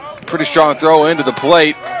throwing. Pretty strong throw into the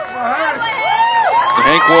plate.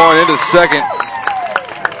 Hank Warren into second.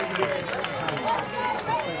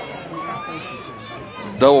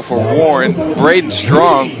 Double for Warren. Braden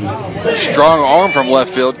Strong. Strong arm from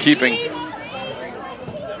left field, giving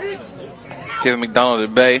McDonald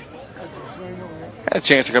at bay. Had a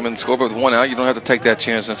chance to come in and score, but with one out, you don't have to take that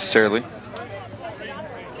chance necessarily.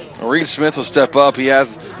 Reed Smith will step up. He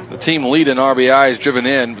has the team lead in RBIs driven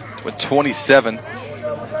in with 27.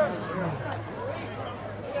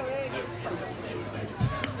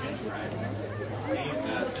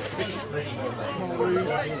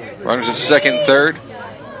 Runners at second and third.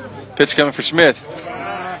 Pitch coming for Smith.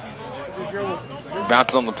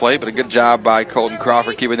 Bounces on the plate, but a good job by Colton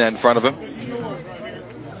Crawford keeping that in front of him.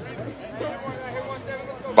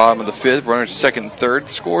 Bottom of the fifth. Runners at second and third.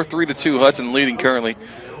 Score 3-2. Hudson leading currently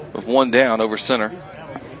with one down over center.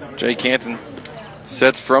 Jay Canton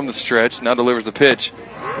sets from the stretch. Now delivers the pitch.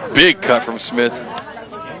 Big cut from Smith.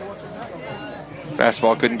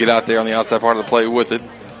 Fastball couldn't get out there on the outside part of the plate with it.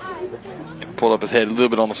 Pulled up his head a little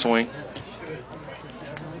bit on the swing.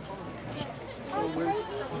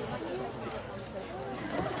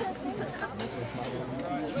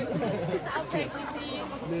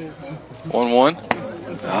 One.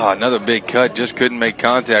 Oh, another big cut. Just couldn't make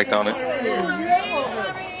contact on it.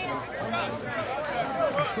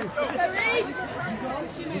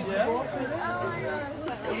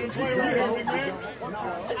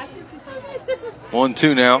 One,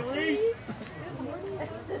 two now.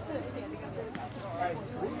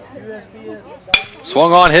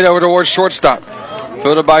 Swung on, hit over towards shortstop.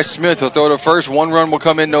 Fielded by Smith. He'll throw to first. One run will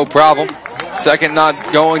come in, no problem. Second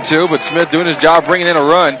not going to, but Smith doing his job, bringing in a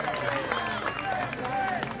run.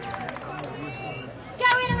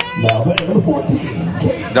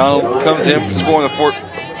 Donald comes in for scoring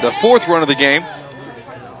the fourth run of the game.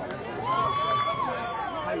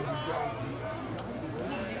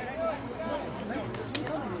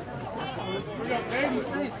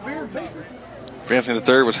 Advancing to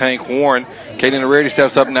third was Hank Warren. Caden O'Reilly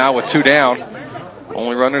steps up now with two down.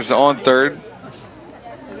 Only runners on third.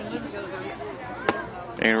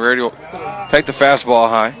 And O'Reilly will take the fastball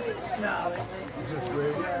high.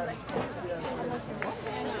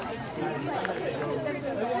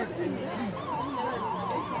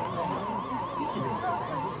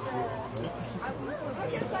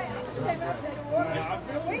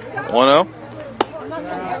 One-0.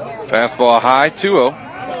 Fastball high, 2-0.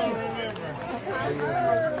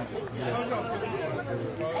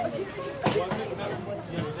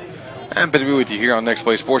 I'm happy to be with you here on Next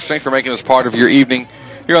Play Sports. Thanks for making us part of your evening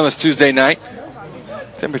here on this Tuesday night.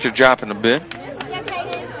 Temperature dropping a bit.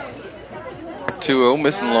 2-0,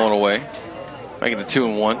 missing low and away. Making it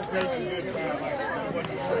 2-1.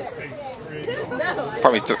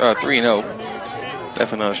 Probably 3-0.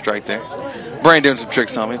 Definitely not a strike there. Brian doing some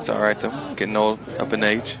tricks on me. It's all right, though. Getting old, up in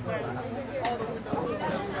age.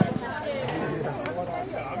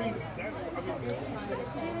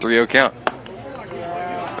 .30 count.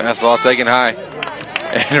 Fastball taken high.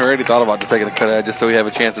 And already thought about just taking a cut at it just so we have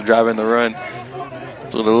a chance to drive in the run.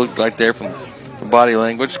 That's what it looked like there from the body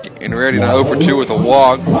language. And ready to 0 for 2 with a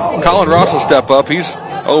walk. Colin Ross will step up. He's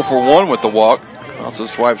 0 for 1 with the walk. Also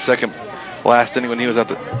swiped second last inning when he was up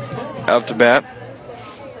to bat.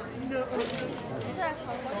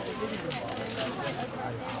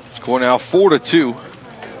 Score now 4-2.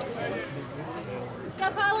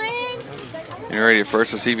 And ready at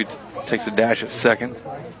first to see if he takes a dash at second.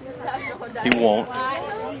 He won't.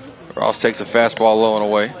 Ross takes a fastball low and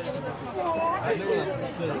away.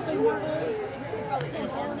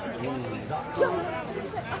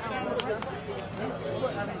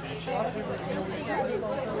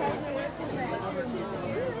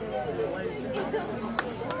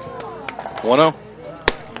 One-0.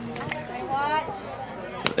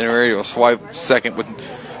 And ready to swipe second with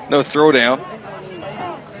no throwdown.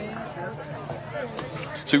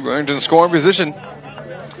 It's two runners in scoring position.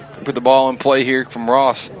 Put the ball in play here from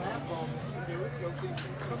Ross.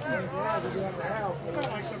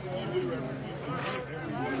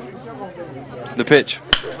 The pitch.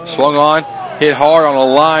 Swung on, hit hard on a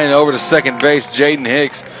line over to second base. Jaden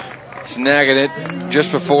Hicks snagging it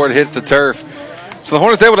just before it hits the turf. So the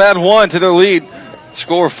Hornets able to add 1 to their lead.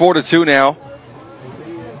 Score 4-2 now.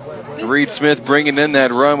 Reed Smith bringing in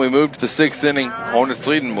that run. We move to the 6th inning. Hornets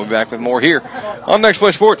leading. We'll be back with more here on Next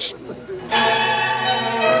Play Sports.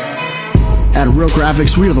 At Real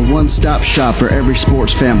Graphics, we are the one-stop shop for every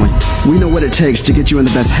sports family. We know what it takes to get you in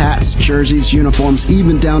the best hats, jerseys, uniforms,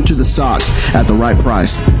 even down to the socks at the right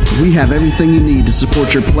price. We have everything you need to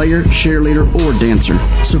support your player, cheerleader, or dancer.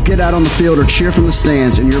 So get out on the field or cheer from the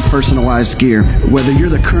stands in your personalized gear. Whether you're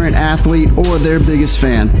the current athlete or their biggest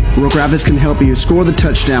fan, Real Graphics can help you score the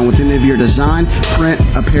touchdown with any of your design, print,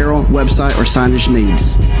 apparel, website, or signage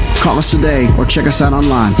needs. Call us today or check us out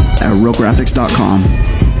online at realgraphics.com.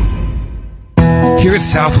 Here at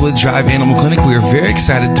Southwood Drive Animal Clinic, we are very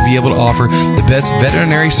excited to be able to offer the best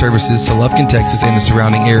veterinary services to Lufkin, Texas and the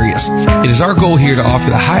surrounding areas. It is our goal here to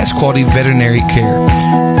offer the highest quality veterinary care.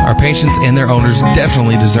 Our patients and their owners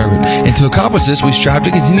definitely deserve it. And to accomplish this, we strive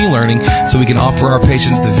to continue learning so we can offer our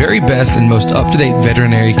patients the very best and most up-to-date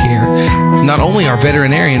veterinary care. Not only our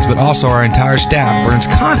veterinarians, but also our entire staff learns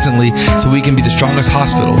constantly so we can be the strongest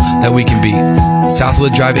hospital that we can be.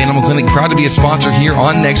 Southwood Drive Animal Clinic, proud to be a sponsor here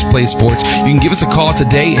on Next Play Sports. You can give us a call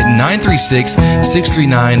today at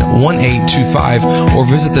 936-639-1825 or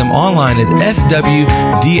visit them online at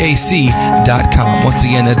swdac.com. Once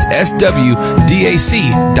again, that's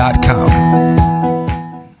swdac.com.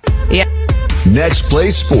 Yeah. Next Play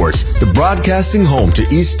Sports, the broadcasting home to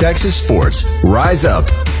East Texas sports. Rise up.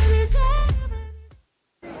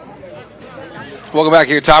 Welcome back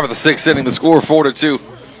here, top of the 6th inning. The score 4-2.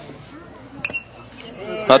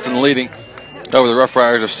 Hudson leading over the Rough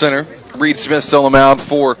Riders of Center. Reed Smith still on the mound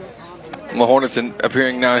for the Hornets and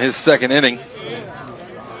appearing now in his 2nd inning.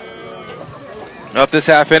 Up this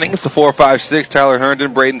half inning, it's the 4-5-6. Tyler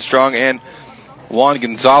Herndon, Braden Strong, and Juan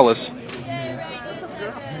Gonzalez.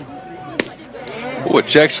 Ooh, a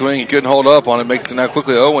check swing. He couldn't hold up on it. Makes it now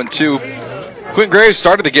quickly 0-2. Quentin Graves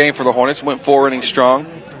started the game for the Hornets. Went 4 innings strong.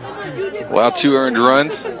 Allowed 2 earned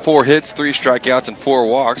runs, 4 hits, 3 strikeouts, and 4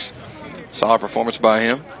 walks. Solid performance by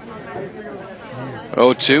him.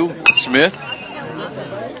 0-2. Smith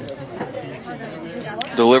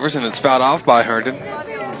delivers, and it's fouled off by Herndon.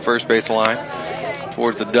 First base line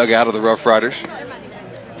towards the dugout of the Rough Riders.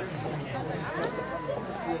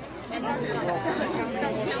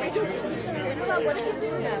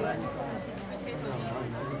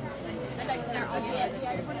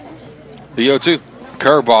 The 0-2.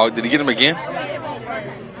 Curveball. Did he get him again?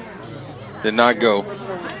 Did not go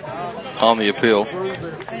on the appeal.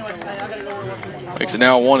 Makes it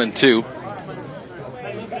now 1-2.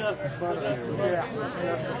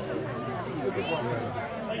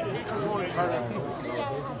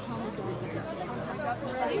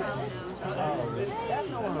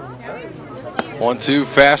 One-two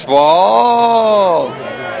fastball.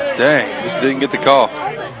 Dang, just didn't get the call.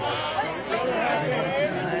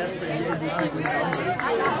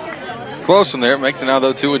 Close from there. Makes it now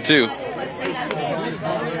though 2-2.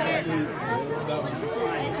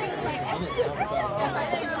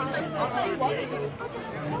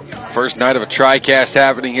 First night of a tri-cast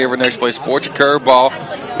happening here for Next Play Sports. A curveball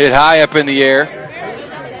hit high up in the air.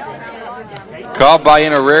 Caught by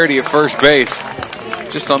Rarity at first base.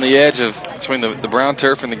 Just on the edge of between the brown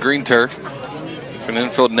turf and the green turf. From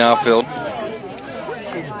infield and outfield.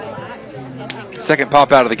 Second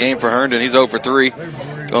pop out of the game for Herndon. He's 0 for 3.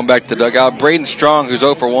 Going back to the dugout. Braden Strong, who's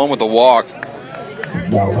 0 for 1 with a walk.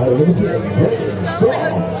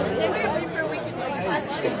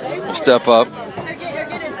 Will step up.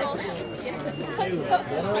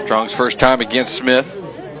 Strong's first time against Smith.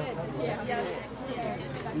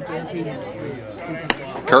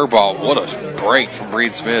 Curveball. What a break from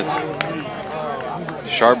Reed Smith.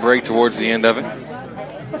 Sharp break towards the end of it.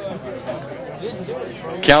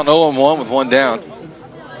 Count 0-1 with 1 down.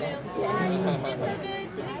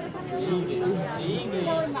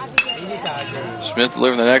 Smith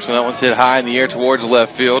delivering the next one. That one's hit high in the air towards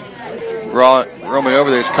left field. Roaming over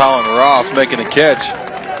there is Colin Ross making a catch.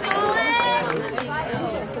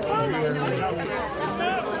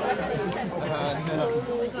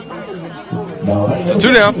 So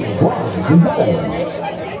 2 down.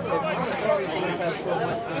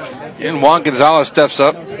 And Juan Gonzalez steps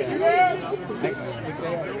up.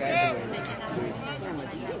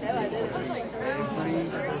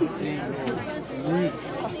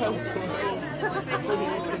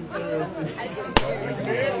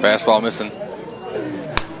 Fastball missing.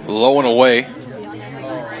 Low and away.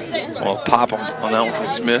 Well, pop him on that one from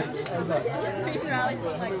Smith.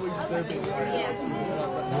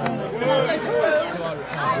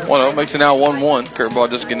 1-0 makes it now 1-1. Curveball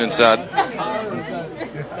just getting inside.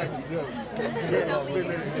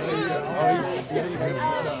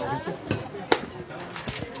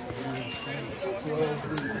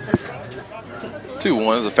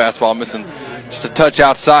 2-1 is a fastball missing just a touch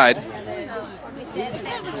outside.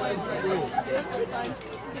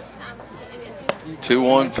 Two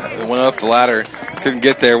one went up the ladder, couldn't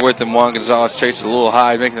get there with him. Juan Gonzalez chased it a little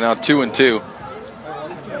high, making it now 2-2.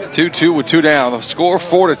 2-2 with 2 down. The score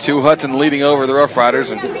 4-2. Hudson leading over the Rough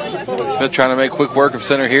Riders, and Smith trying to make quick work of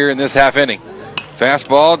center here in this half inning.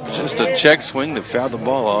 Fastball, just a check swing that fouled the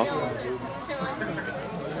ball off.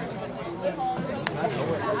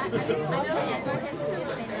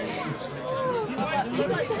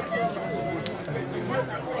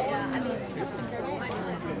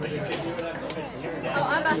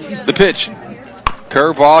 The pitch.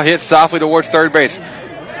 Curveball hit softly towards third base.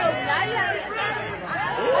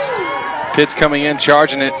 Pitts coming in,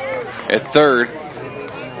 charging it at third.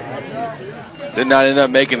 Did not end up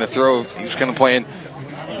making the throw. He was kind of playing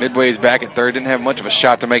midways back at third. Didn't have much of a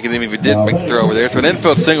shot to make it even if he did make the throw over there. So an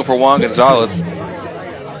infield single for Juan Gonzalez.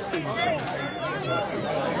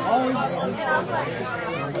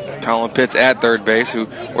 Colin Pitts at third base,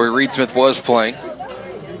 where Reed Smith was playing.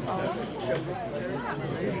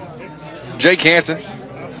 Jake Hansen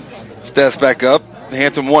steps back up.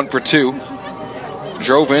 Hansen 1 for 2.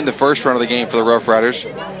 Drove in the first run of the game for the Rough Riders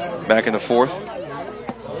back in the fourth.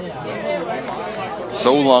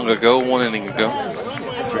 So long ago, 1 inning ago.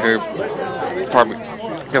 For here, pardon me,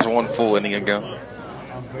 I guess 1 full inning ago.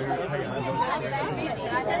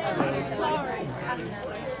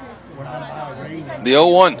 The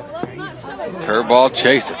 0-1. Curveball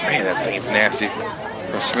chase it. Man, that thing's nasty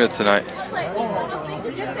from Smith tonight.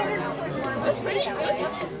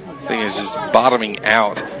 Thing is just bottoming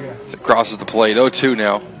out. It crosses the plate. 0-2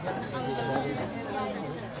 now.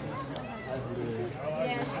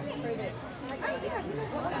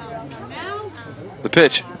 The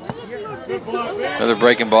pitch. Another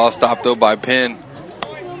breaking ball. Stopped though by Penn.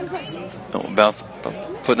 Bounced a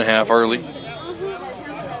foot and a half early.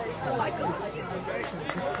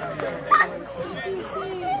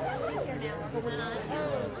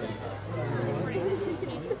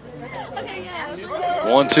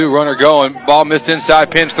 One-two runner going. Ball missed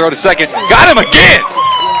inside. Penn's throw to second. Got him again.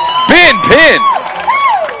 Penn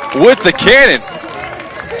with the cannon.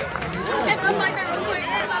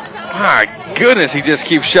 My goodness, he just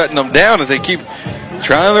keeps shutting them down as they keep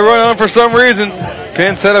trying to run on for some reason.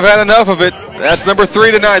 Penn said, I've had enough of it. That's number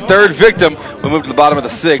 3 tonight, third victim. We move to the bottom of the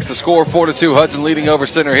 6th. The score 4-2. Hudson leading over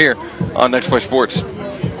center here on Next Play Sports.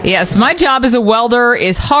 Yes, my job as a welder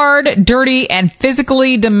is hard, dirty, and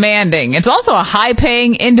physically demanding. It's also a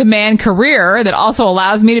high-paying, in-demand career that also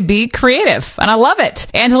allows me to be creative, and I love it.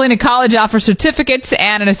 Angelina College offers certificates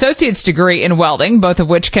and an associate's degree in welding, both of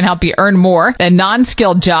which can help you earn more than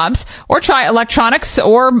non-skilled jobs, or try electronics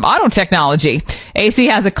or auto technology. AC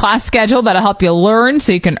has a class schedule that'll help you learn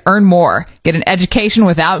so you can earn more. Get an education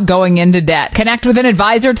without going into debt. Connect with an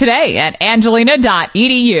advisor today at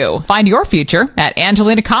angelina.edu. Find your future at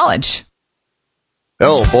Angelina College.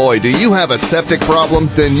 Oh boy, do you have a septic problem?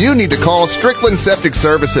 Then you need to call Strickland Septic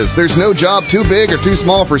Services. There's no job too big or too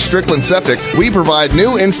small for Strickland Septic. We provide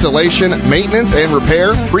new installation, maintenance and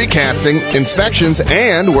repair, precasting, inspections,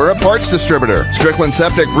 and we're a parts distributor. Strickland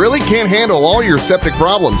Septic really can't handle all your septic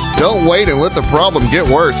problems. Don't wait and let the problem get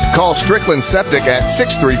worse. Call Strickland Septic at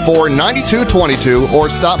 634-9222 or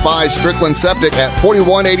stop by Strickland Septic at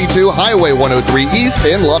 4182 Highway 103 East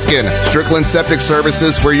in Lufkin. Strickland Septic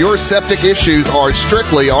Services, where your septic issues are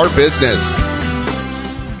strictly our business.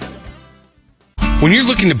 When you're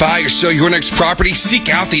looking to buy or sell your next property, seek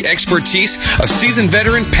out the expertise of seasoned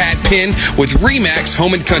veteran Pat Penn with RE/MAX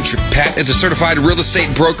Home & Country. Pat is a certified real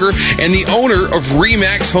estate broker and the owner of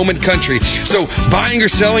RE/MAX Home & Country. So buying or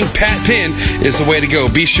selling, Pat Penn is the way to go.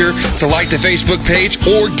 Be sure to like the Facebook page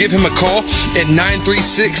or give him a call at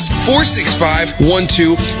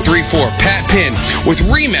 936-465-1234. Pat Penn with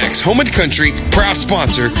RE/MAX Home & Country, proud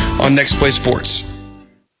sponsor on Next Play Sports.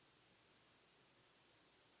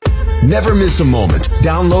 Never miss a moment.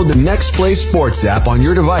 Download the Next Play Sports app on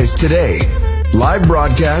your device today. Live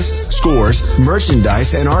broadcasts, scores,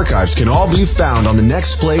 merchandise, and archives can all be found on the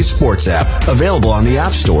Next Play Sports app, available on the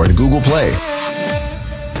App Store and Google Play.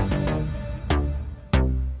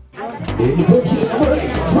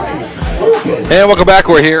 And welcome back.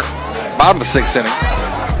 We're here, bottom of the 6th inning.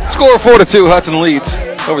 Score 4-2. Hudson leads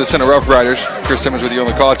over the Center Rough Riders. Chris Simmons with you on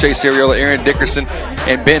the call. Chase Ariola, Aaron Dickerson,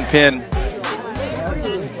 and Ben Penn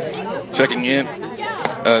checking in,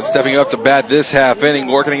 stepping up to bat this half inning,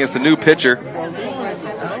 working against the new pitcher.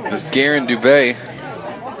 It's Garen Dubé.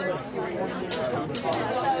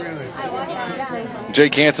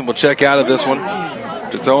 Jake Hansen will check out of this one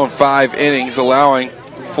to throw in 5 innings, allowing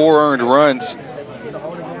 4 earned runs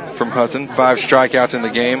from Hudson. 5 strikeouts in the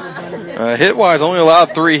game. Hit-wise, only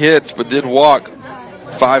allowed 3 hits, but did walk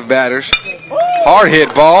 5 batters. Hard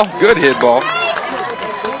hit ball. Good hit ball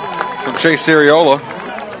from Chase Ariola.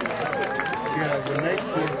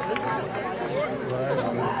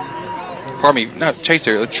 Pardon me, not Chase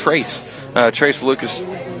Ariola, Trace. Trace Lucas.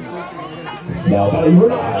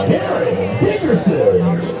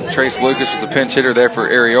 Trace Lucas was the pinch hitter there for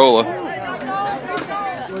Ariola.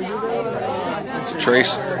 So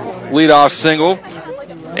Trace, leadoff single.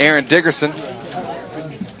 Aaron Dickerson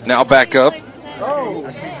now back up.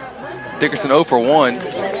 Dickerson 0 for 1.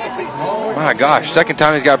 My gosh, second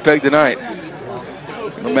time he's got pegged tonight.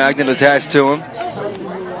 A magnet attached to him.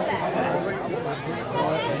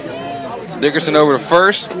 It's Dickerson over to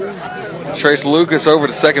first. Trace Lucas over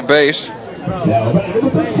to second base.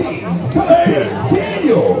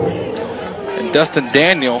 And Dustin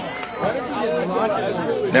Daniel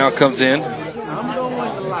now comes in.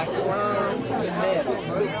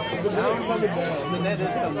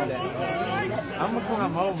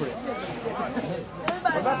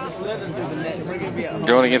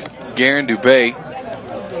 Going against Garen Dubé.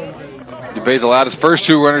 Dubé's allowed his first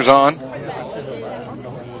 2 runners on.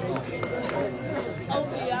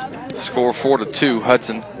 Score 4-2.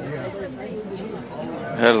 Hudson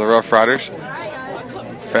ahead of the Rough Riders.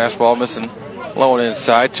 Fastball missing low and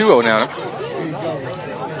inside. 2-0 now.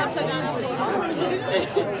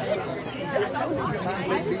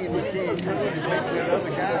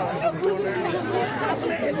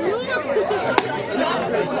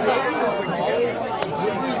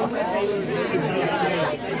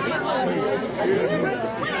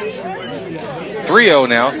 3-0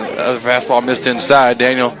 now. The other fastball missed inside.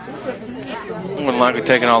 Daniel wouldn't like it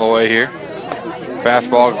taken all the way here.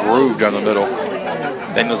 Fastball grooved down the middle.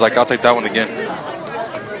 Daniel's like, I'll take that one again.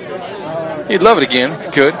 He'd love it again if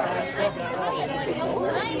he could.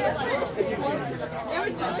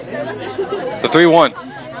 The 3-1.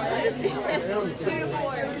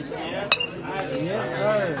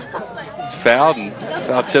 It's fouled and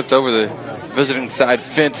foul tipped over the visiting side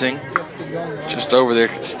fencing. Just over there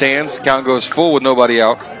stands. Count goes full with nobody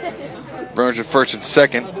out. Runners at first and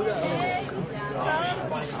second.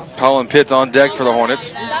 Colin Pitts on deck for the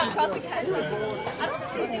Hornets.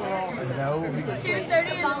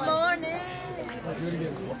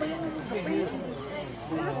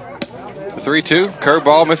 3-2.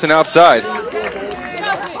 Curveball missing outside.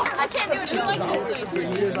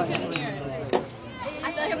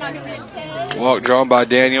 Walk drawn by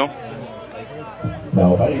Daniel.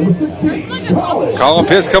 Colin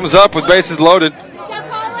Pitts comes up with bases loaded.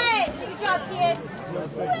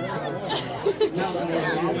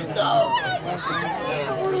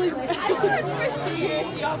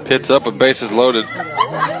 Pitts up with bases loaded.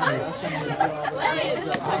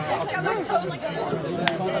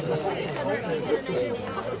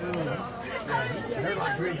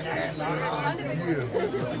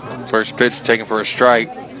 First pitch taken for a strike.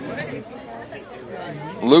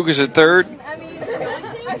 Lucas at third.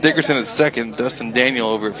 Dickerson at second. Dustin Daniel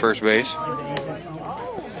over at first base.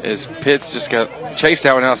 As Pitts just got chased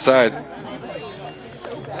out and outside.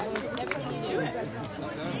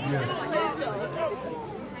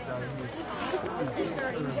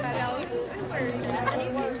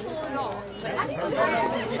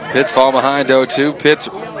 Pitts fall behind 0-2. Pitts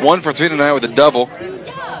 1 for 3 tonight with a double. Could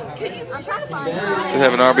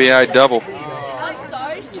have an RBI double.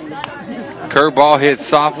 Curveball hit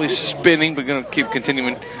softly, spinning, but going to keep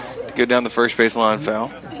continuing to go down the first base line.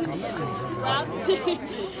 Foul.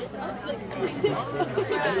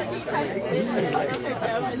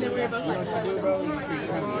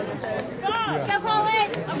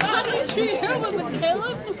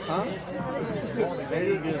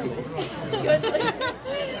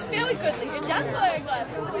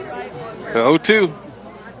 The 0-2.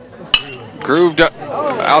 Grooved up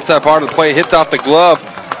outside part of the plate, hits off the glove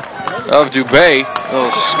of Dubé.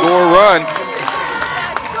 Little score run.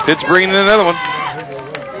 Pitts bringing in another one.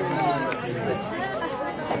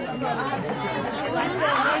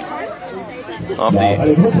 Off the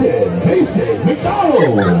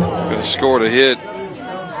going to score to hit.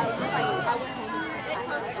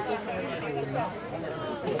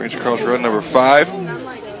 Brings across run number 5.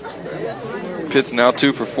 Pitts now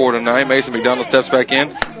 2 for 4 tonight. Mason McDonald steps back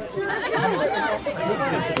in.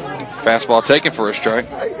 Fastball taken for a strike.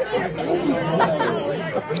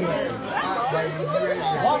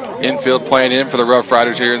 Infield playing in for the Rough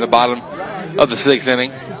Riders here in the bottom of the 6th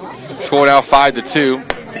inning. Score now 5-2.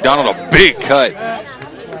 McDonald a big cut.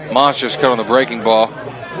 Monstrous cut on the breaking ball.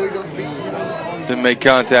 Didn't make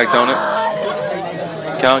contact on it.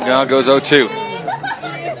 Count now goes 0-2.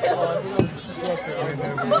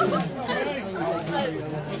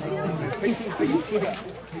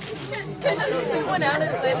 Went out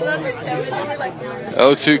and landed on her toe, and they were like,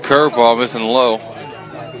 0-2 curveball, missing low.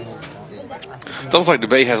 It's almost like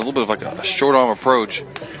DeBay has a little bit of like a short arm approach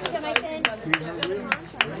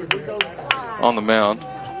on the mound.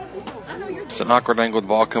 It's an awkward angle with the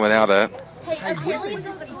ball coming out at. hey, Achilles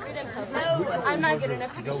is secret in Popo. I'm not good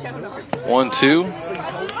enough to be shown off. 1-2.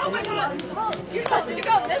 You're going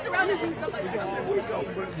to mess around and do something like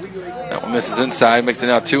that. That one misses inside, makes it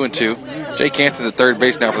now 2-2. Jake Hansen's at third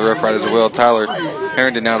base now for the Rough Riders as well. Tyler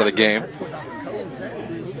Harrington out of the game.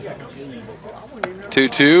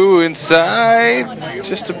 2-2 inside,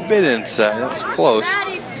 just a bit inside. That was close.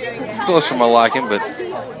 Close for my liking, but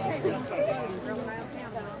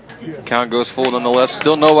count goes full nonetheless.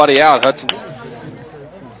 Still nobody out. Hudson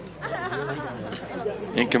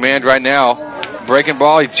in command right now. Breaking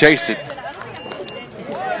ball, he chased it.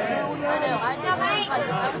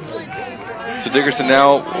 So Dickerson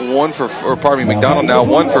now McDonald now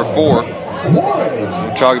 1 for 4.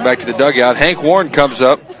 We'll jog back to the dugout. Hank Warren comes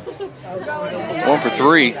up. 1 for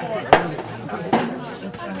 3.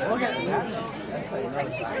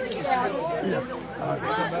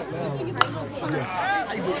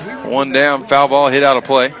 One down, foul ball hit out of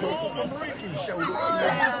play.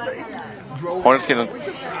 Hornets getting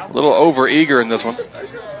a little over eager in this one.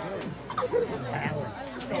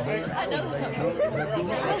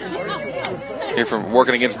 Here from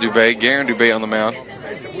working against Dubé, Garen Dubé on the mound.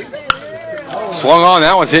 Swung on,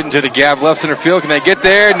 that one's hitting to the gap, left center field. Can they get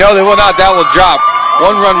there? No, they will not. That will drop.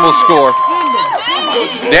 1 run will score.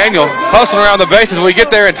 Daniel hustling around the bases. Will he get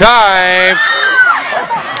there in time?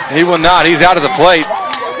 He will not. He's out of the plate.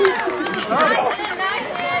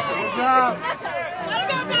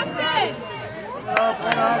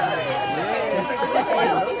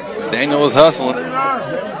 Daniel was hustling.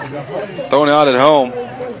 Throwing out at home.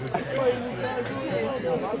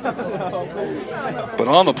 But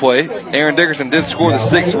on the play, Aaron Dickerson did score the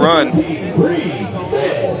 6th run.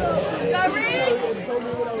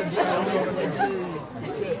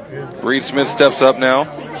 Reed Smith steps up now.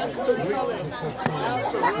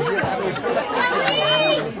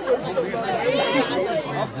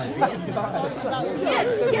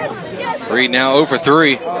 Reed now 0 for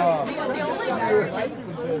 3.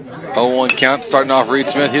 0-1 count, starting off Reed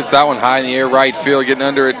Smith. Hits that one high in the air, right field. Getting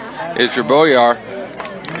under it is Treboyar.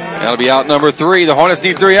 That'll be out number 3. The Hornets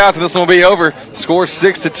need 3 outs, and this one will be over. Score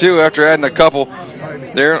 6-2 after adding a couple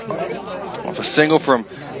there. Off a single from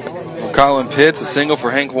Colin Pitts, a single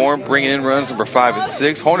for Hank Warren, bringing in runs number 5 and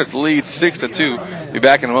 6. Hornets lead 6-2. Be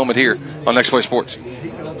back in a moment here on Next Play Sports.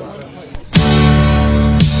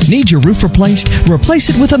 Need your roof replaced? Replace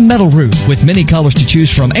it with a metal roof with many colors to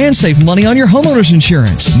choose from and save money on your homeowner's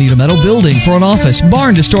insurance. Need a metal building for an office,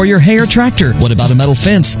 barn to store your hay or tractor? What about a metal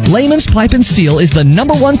fence? Lehman's Pipe and Steel is the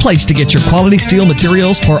 #1 place to get your quality steel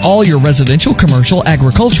materials for all your residential, commercial,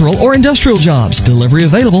 agricultural, or industrial jobs. Delivery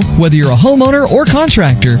available whether you're a homeowner or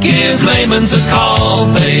contractor. Give Lehman's a call.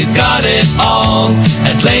 They've got it all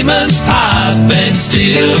at Lehman's Pipe and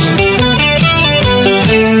Steel.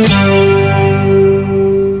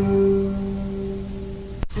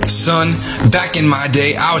 Son, back in my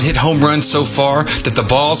day, I would hit home runs so far that the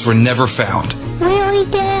balls were never found. Really,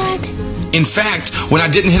 Dad? In fact, when I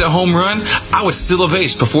didn't hit a home run, I would steal a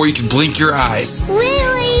base before you could blink your eyes.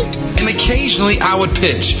 Really? And occasionally I would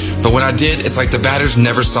pitch, but when I did, it's like the batters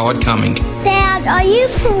never saw it coming. Dad, are you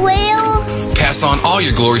for real? Pass on all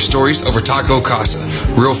your glory stories over Taco Casa.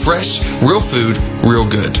 Real fresh, real food, real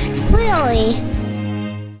good. Really?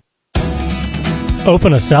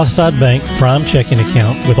 Open a Southside Bank Prime checking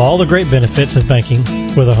account with all the great benefits of banking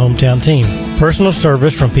with a hometown team. Personal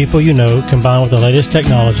service from people you know combined with the latest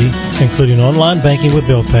technology, including online banking with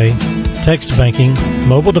bill pay, text banking,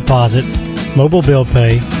 mobile deposit, mobile bill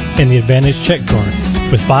pay, and the Advantage check card.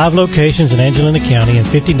 With 5 locations in Angelina County and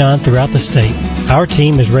 59 throughout the state, our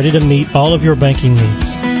team is ready to meet all of your banking needs.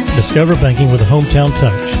 Discover banking with a hometown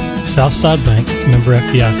touch. Southside Bank, member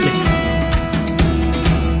FDIC.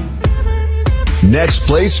 Next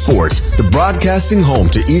Play Sports, the broadcasting home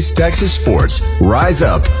to East Texas sports. Rise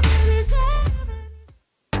up.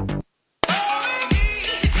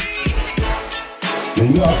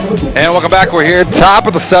 And welcome back. We're here, top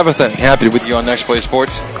of the 7th inning. Happy to be with you on Next Play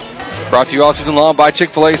Sports. Brought to you all season long by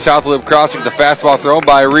Chick-fil-A South Loop Crossing. The fastball thrown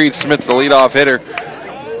by Reed Smith, the leadoff hitter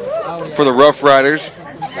for the Rough Riders.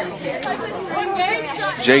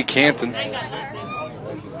 Jake Hansen.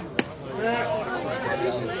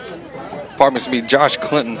 Pardon me, Josh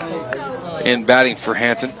Clinton in batting for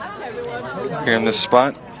Hansen. here in this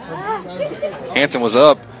spot. Hanson was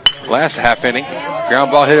up last half inning.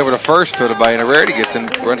 Ground ball hit over to first, fielded by Rarity, gets in,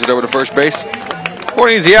 runs it over to first base.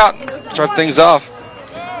 Easy out, start things off.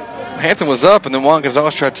 Hanson was up, and then Juan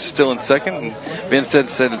Gonzalez tried to steal in second, and Ben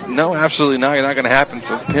said, no, absolutely not, you're not going to happen.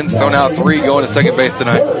 So Penn's thrown out 3 going to second base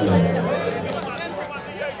tonight.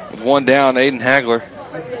 With 1 down, Aiden Hagler.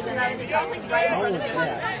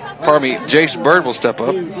 Pardon me, Jace Bird will step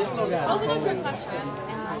up.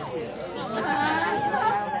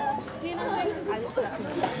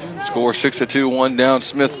 Score 6-2, 1 down.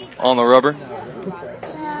 Smith on the rubber.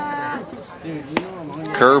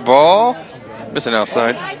 Curveball, missing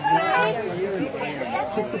outside.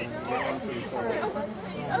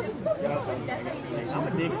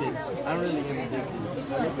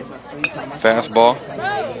 Fastball.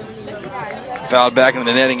 Fouled back into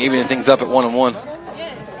the netting, evening things up at 1-1.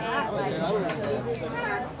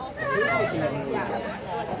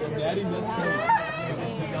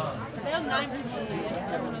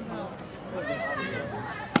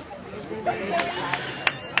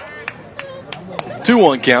 Two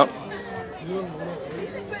 2-1 count.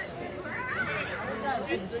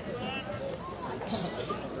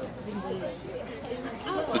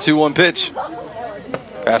 The 2-1 pitch.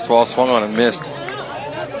 Fastball swung on and missed.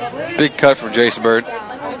 Big cut from Jace Bird.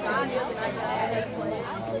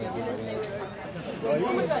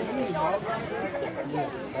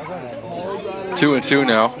 Two and two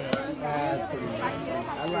now.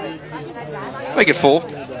 Make it full.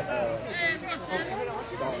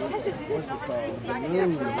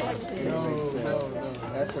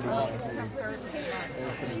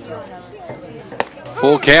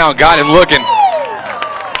 Full count. Got him looking.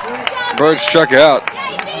 Bird struck out.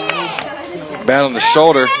 Bat on the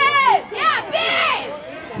shoulder.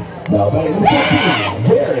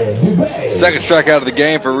 Second strikeout of the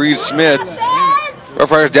game for Reed Smith. Rough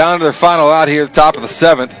Riders down to their final out here at the top of the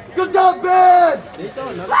 7th. Good job, Ben!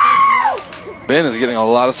 Ben is getting a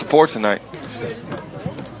lot of support tonight.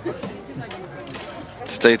 To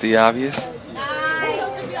state the obvious.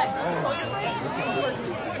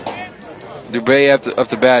 Dubé up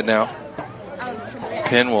to bat now.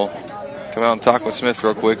 Penn will come out and talk with Smith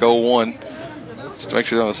real quick. 0-1. Just to make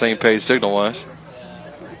sure they're on the same page signal-wise.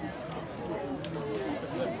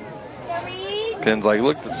 Penn's like,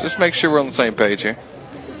 look, let's just make sure we're on the same page here.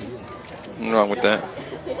 Nothing wrong with that.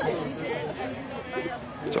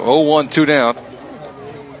 So 0-1, 2 down.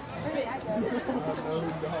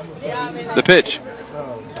 The pitch.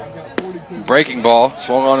 Breaking ball,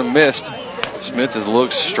 swung on and missed. Smith has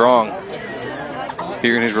looked strong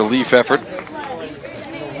here in his relief effort.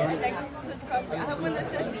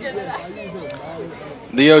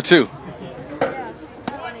 The 0-2.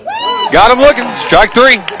 Got him looking. Strike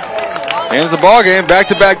 3. Ends the ball game.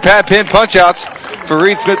 Back-to-back Pat Penn punch-outs for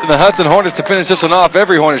Reed Smith and the Hudson Hornets to finish this one off.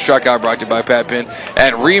 Every Hornet strikeout brought to you by Pat Penn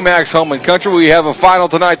at RE/MAX Home and Country. We have a final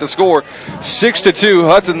tonight. The score 6-2.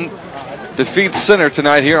 Hudson defeats Center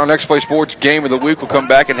tonight here on Next Play Sports Game of the Week. We'll come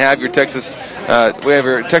back and have your Texas. We have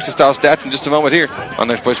your Texas-style stats in just a moment here on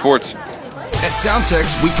Next Play Sports. At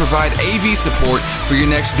Soundtex, we provide AV support for your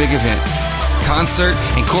next big event. Concert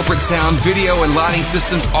and corporate sound, video, and lighting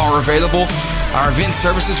systems are available. Our event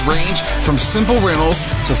services range from simple rentals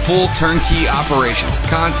to full turnkey operations.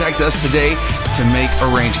 Contact us today to make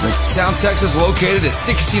arrangements. Soundtex is located at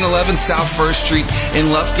 1611 South 1st Street in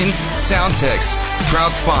Lufkin. Soundtex,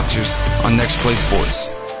 proud sponsors on Next Play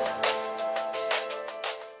Sports.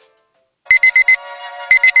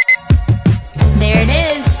 There it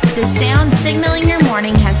is. The sound signaling your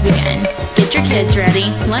morning has begun. Get your kids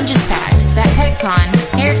ready. Lunch is packed. Backpack's on.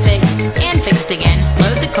 Hair fixed and fixed again.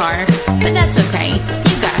 Load the car. But that's okay.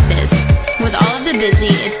 You got this. With all of the busy,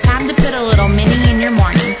 it's time to put a little mini in your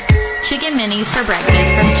morning. Chicken minis for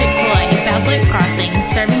breakfast from Chick-fil-A South Loop Crossing.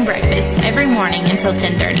 Serving breakfast every morning until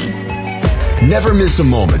 10:30. Never miss a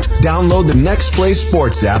moment. Download the Next Play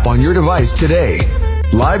Sports app on your device today.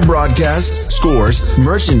 Live broadcasts, scores,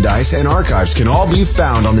 merchandise, and archives can all be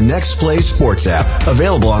found on the Next Play Sports app,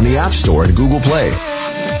 available on the App Store and Google Play.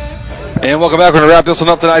 And welcome back. We're going to wrap this one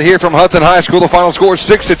up tonight here from Hudson High School. The final score is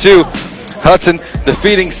 6-2. Hudson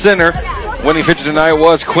defeating Center. Winning pitcher tonight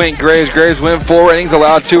was Quint Graves. Graves went 4 innings,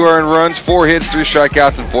 allowed 2 earned runs, 4 hits, 3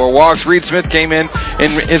 strikeouts, and 4 walks. Reed Smith came in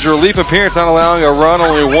his relief appearance, not allowing a run,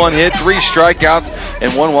 only 1 hit, 3 strikeouts,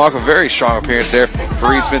 and 1 walk. A very strong appearance there for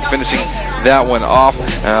Reed Smith, finishing that one off.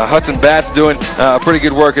 Hudson Bats doing pretty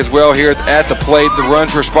good work as well here at the plate. The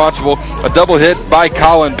runs responsible. A double hit by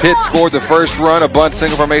Colin Pitt scored the first run. A bunt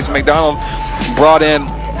single from Mason McDonald brought in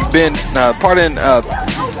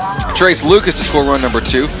Trace Lucas to score run number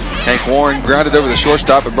 2. Hank Warren grounded over the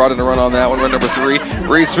shortstop and brought in a run on that one. Run number 3.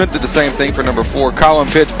 Reed Smith did the same thing for number 4. Colin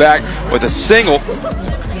Pitts back with a single.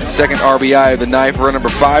 Second RBI of the night for run number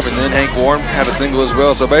 5, and then Hank Warren had a single as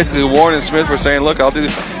well. So basically, Warren and Smith were saying, "Look,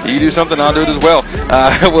 you do something, I'll do it as well."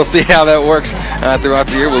 We'll see how that works throughout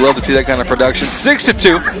the year. We'll love to see that kind of production.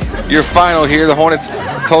 6-2, your final here. The Hornets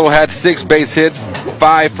total had 6 base hits,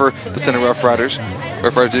 5 for the Center Rough Riders.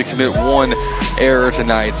 Rough Riders did commit 1 error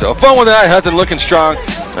tonight. So a fun one tonight. Hudson looking strong.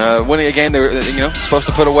 Winning a game they were supposed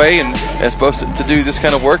to put away and supposed to do this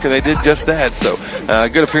kind of work, and they did just that. So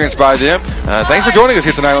good appearance by them. Thanks for joining us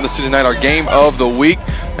here tonight on this Tuesday night, our game of the week.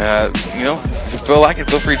 If you feel like it,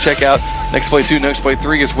 feel free to check out Next Play 2, Next Play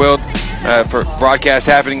 3 as well for broadcasts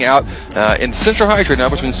happening out in Central Heights right now,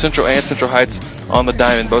 between Central and Central Heights on the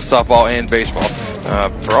diamond, both softball and baseball.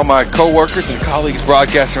 For all my co-workers and colleagues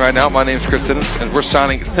broadcasting right now, my name is Chris Simmons, and we're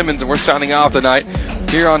signing off tonight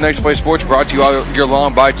here on Next Play Sports, brought to you all year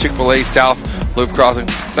long by Chick-fil-A South Loop Crossing.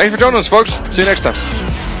 Thanks for joining us, folks. See you next time.